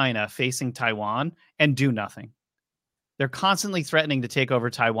of China facing Taiwan and do nothing. They're constantly threatening to take over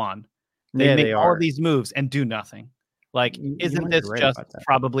Taiwan. They make all of these moves and do nothing. Like, isn't this just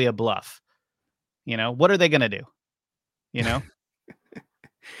probably a bluff? What are they going to do?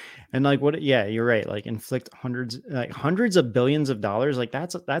 And like, what? Yeah, you're right. Like, inflict hundreds of billions of dollars. Like,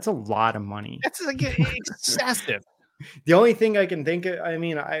 that's a lot of money. That's like excessive. The only thing I can think of,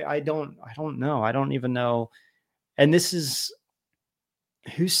 I don't know. I don't even know. And this is,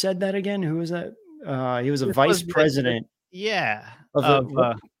 who said that again? Who was that? He was a vice president. His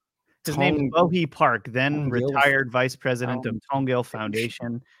name is Bo-hee Park, then retired vice president of Tongil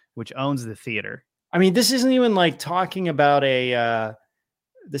Foundation, which owns the theater. This isn't even like talking about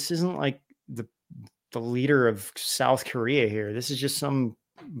this isn't like the leader of South Korea here. This is just some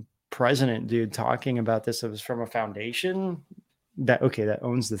president dude talking about this. It was from a foundation that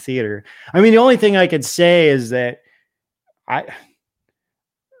owns the theater. The only thing I could say is that I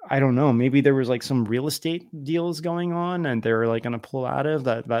don't know. Maybe there was like some real estate deals going on and they're like going to pull out of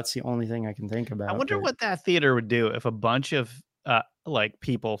that. That's the only thing I can think about. I wonder what that theater would do if a bunch of like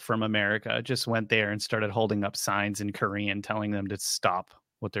people from America just went there and started holding up signs in Korean telling them to stop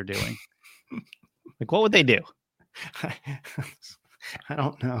what they're doing. Like, what would they do? I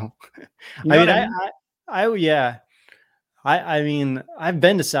don't know. I I've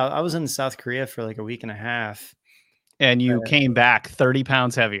been to I was in South Korea for like a week and a half. and you came back 30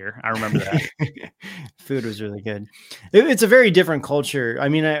 pounds heavier. I remember that. Food was really good. It's a very different culture. I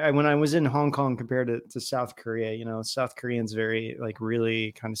mean, when I was in Hong Kong compared to South Korea, you know, South Koreans very like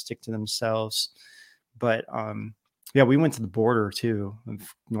really kind of stick to themselves. But yeah, we went to the border too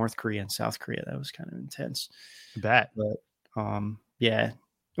of North Korea and South Korea. That was kind of intense. I bet. But yeah,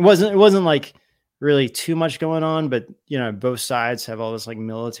 it wasn't like really too much going on, but you know, both sides have all this like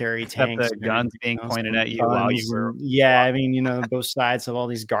military tanks, the guns being pointed at you while you were. Yeah, I mean, you know, both sides have all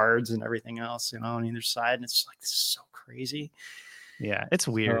these guards and everything else, you know, on either side, and it's like this is so crazy. Yeah, it's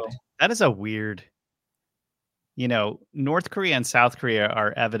weird. That is a weird. You know, North Korea and South Korea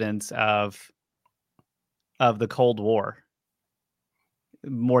are evidence of the Cold War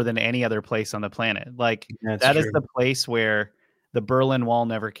more than any other place on the planet. Like that is the place where the Berlin Wall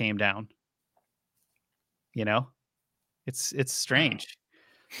never came down. You know, it's strange.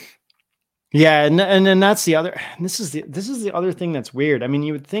 Yeah, and then that's the other. This is the other thing that's weird. I mean,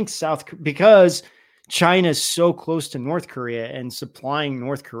 you would think because China is so close to North Korea and supplying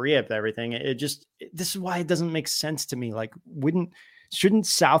North Korea with everything. This is why it doesn't make sense to me. Like, shouldn't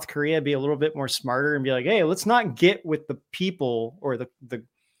South Korea be a little bit more smarter and be like, hey, let's not get with the people or the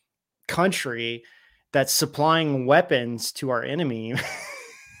country that's supplying weapons to our enemy.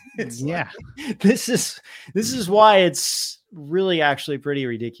 Yeah, this is why it's really actually pretty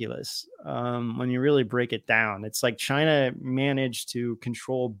ridiculous when you really break it down. It's like China managed to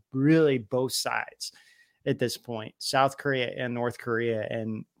control really both sides at this point, South Korea and North Korea,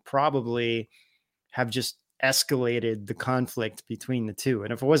 and probably have just escalated the conflict between the two.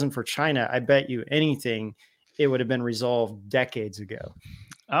 And if it wasn't for China, I bet you anything it would have been resolved decades ago.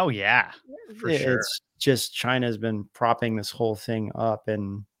 Oh yeah, for sure. It's just China's been propping this whole thing up,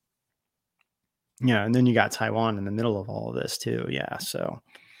 and yeah, and then you got Taiwan in the middle of all of this too. Yeah, so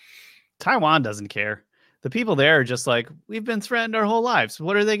Taiwan doesn't care. The people there are just like, we've been threatened our whole lives.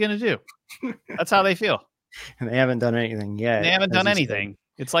 What are they going to do? That's how they feel. And they haven't done anything yet. They haven't done anything.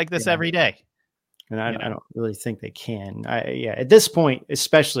 It's like this every day. And I don't really think they can. At this point,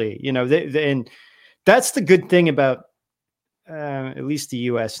 especially, you know, and that's the good thing about at least the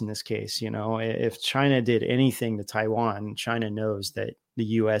U.S. in this case. You know, if China did anything to Taiwan, China knows that the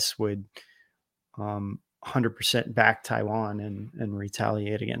U.S. would 100% back Taiwan and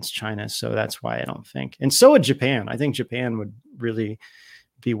retaliate against China. So that's why I don't think. And so would Japan. I think Japan would really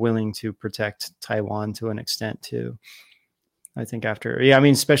be willing to protect Taiwan to an extent too. I think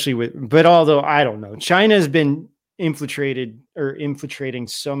especially but although I don't know, China has been infiltrating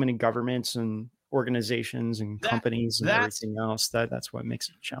so many governments and organizations and companies and everything else that's what makes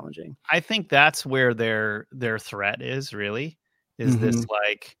it challenging. I think that's where their threat is this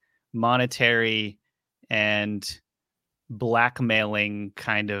like monetary and blackmailing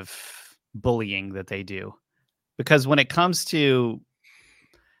kind of bullying that they do. Because when it comes to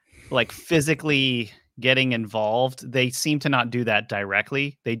like physically getting involved, they seem to not do that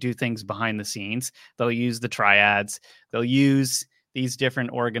directly. They do things behind the scenes. They'll use the triads. They'll use these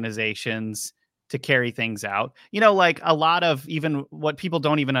different organizations to carry things out. You know, like a lot of even what people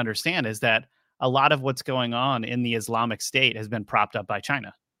don't even understand is that a lot of what's going on in the Islamic State has been propped up by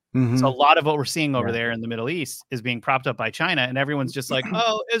China. Mm-hmm. So a lot of what we're seeing over there in the Middle East is being propped up by China, and everyone's just like,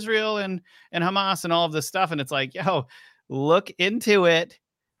 oh, Israel and Hamas and all of this stuff. And it's like, yo, look into it.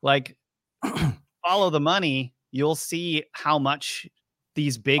 Like, follow the money. You'll see how much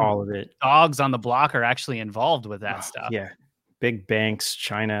these big dogs on the block are actually involved with that stuff. Yeah. Big banks,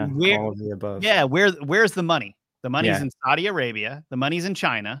 China, all of the above. Yeah. Where's the money? The money's in Saudi Arabia. The money's in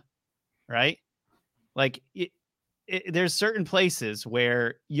China, right? Like there's certain places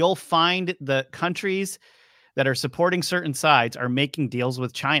where you'll find the countries that are supporting certain sides are making deals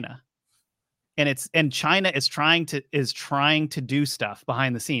with China. And China is trying to do stuff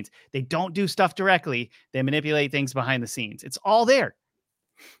behind the scenes. They don't do stuff directly. They manipulate things behind the scenes. It's all there.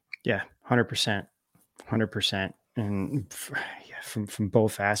 Yeah, 100%. And from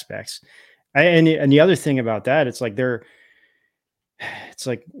both aspects. And the other thing about that, it's like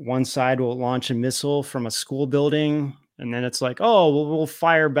one side will launch a missile from a school building, and then it's like, oh, we'll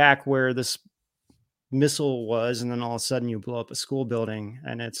fire back where this missile was, and then all of a sudden you blow up a school building,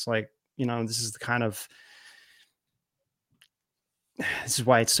 and it's like, you know, this is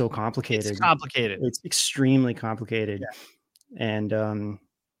why it's so complicated. It's complicated. It's extremely complicated. Yeah.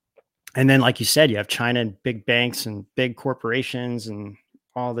 And then, like you said, you have China and big banks and big corporations and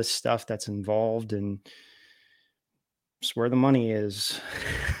all this stuff that's involved, and it's where the money is.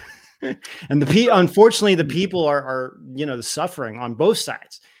 And unfortunately, the people are suffering on both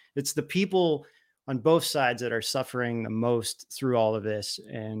sides. It's the people on both sides that are suffering the most through all of this.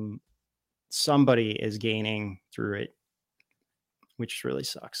 And somebody is gaining through it, which really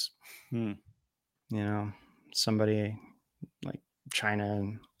sucks. You know, somebody like China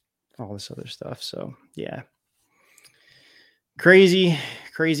and all this other stuff. So yeah, crazy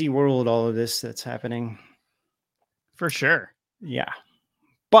world, all of this that's happening. For sure. Yeah.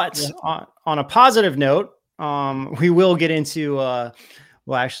 But on a positive note, we will get into, well,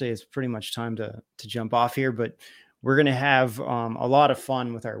 actually it's pretty much time to jump off here, but we're going to have a lot of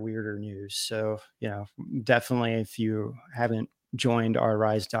fun with our weirder news. So, you know, definitely if you haven't joined our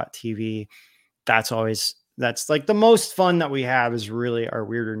rise.tv, that's like the most fun that we have is really our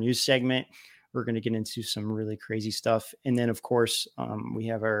weirder news segment. We're going to get into some really crazy stuff. And then of course, we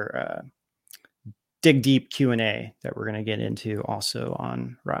have our dig deep Q&A that we're going to get into also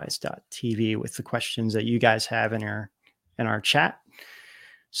on rise.tv with the questions that you guys have in our chat.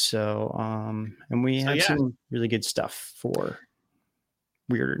 So, and we have some really good stuff for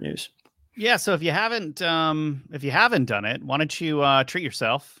weirder news. Yeah. So if you haven't done it, why don't you treat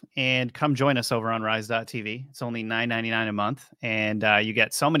yourself and come join us over on rise.tv. It's only $9.99 a month. And you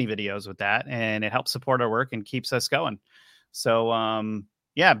get so many videos with that, and it helps support our work and keeps us going. So,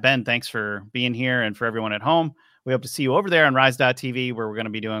 yeah, Ben, thanks for being here, and for everyone at home. We hope to see you over there on rise.tv, where we're going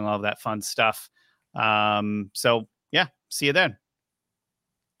to be doing all of that fun stuff. So yeah, see you then.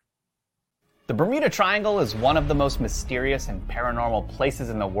 The Bermuda Triangle is one of the most mysterious and paranormal places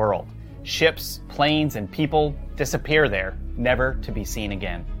in the world. Ships, planes, and people disappear there, never to be seen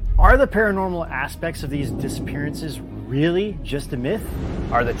again. Are the paranormal aspects of these disappearances really just a myth?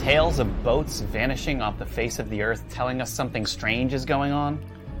 Are the tales of boats vanishing off the face of the earth telling us something strange is going on?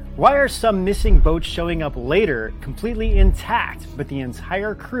 Why are some missing boats showing up later completely intact, but the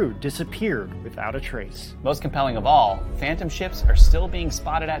entire crew disappeared without a trace? Most compelling of all, phantom ships are still being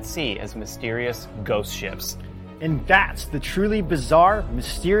spotted at sea as mysterious ghost ships. And that's the truly bizarre,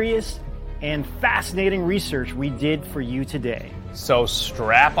 mysterious, and fascinating research we did for you today. So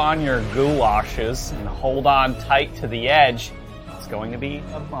strap on your gouaches and hold on tight to the edge. It's going to be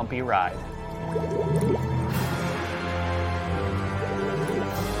a bumpy ride.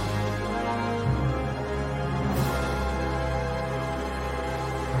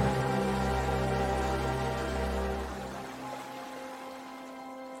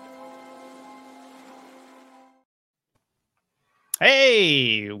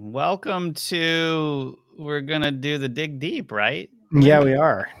 Hey, welcome to, we're going to do the dig deep, right? Yeah, we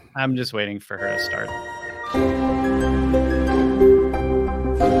are. I'm just waiting for her to start.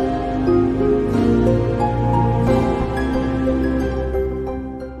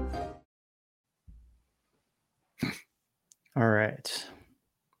 All right.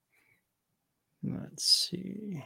 Let's see.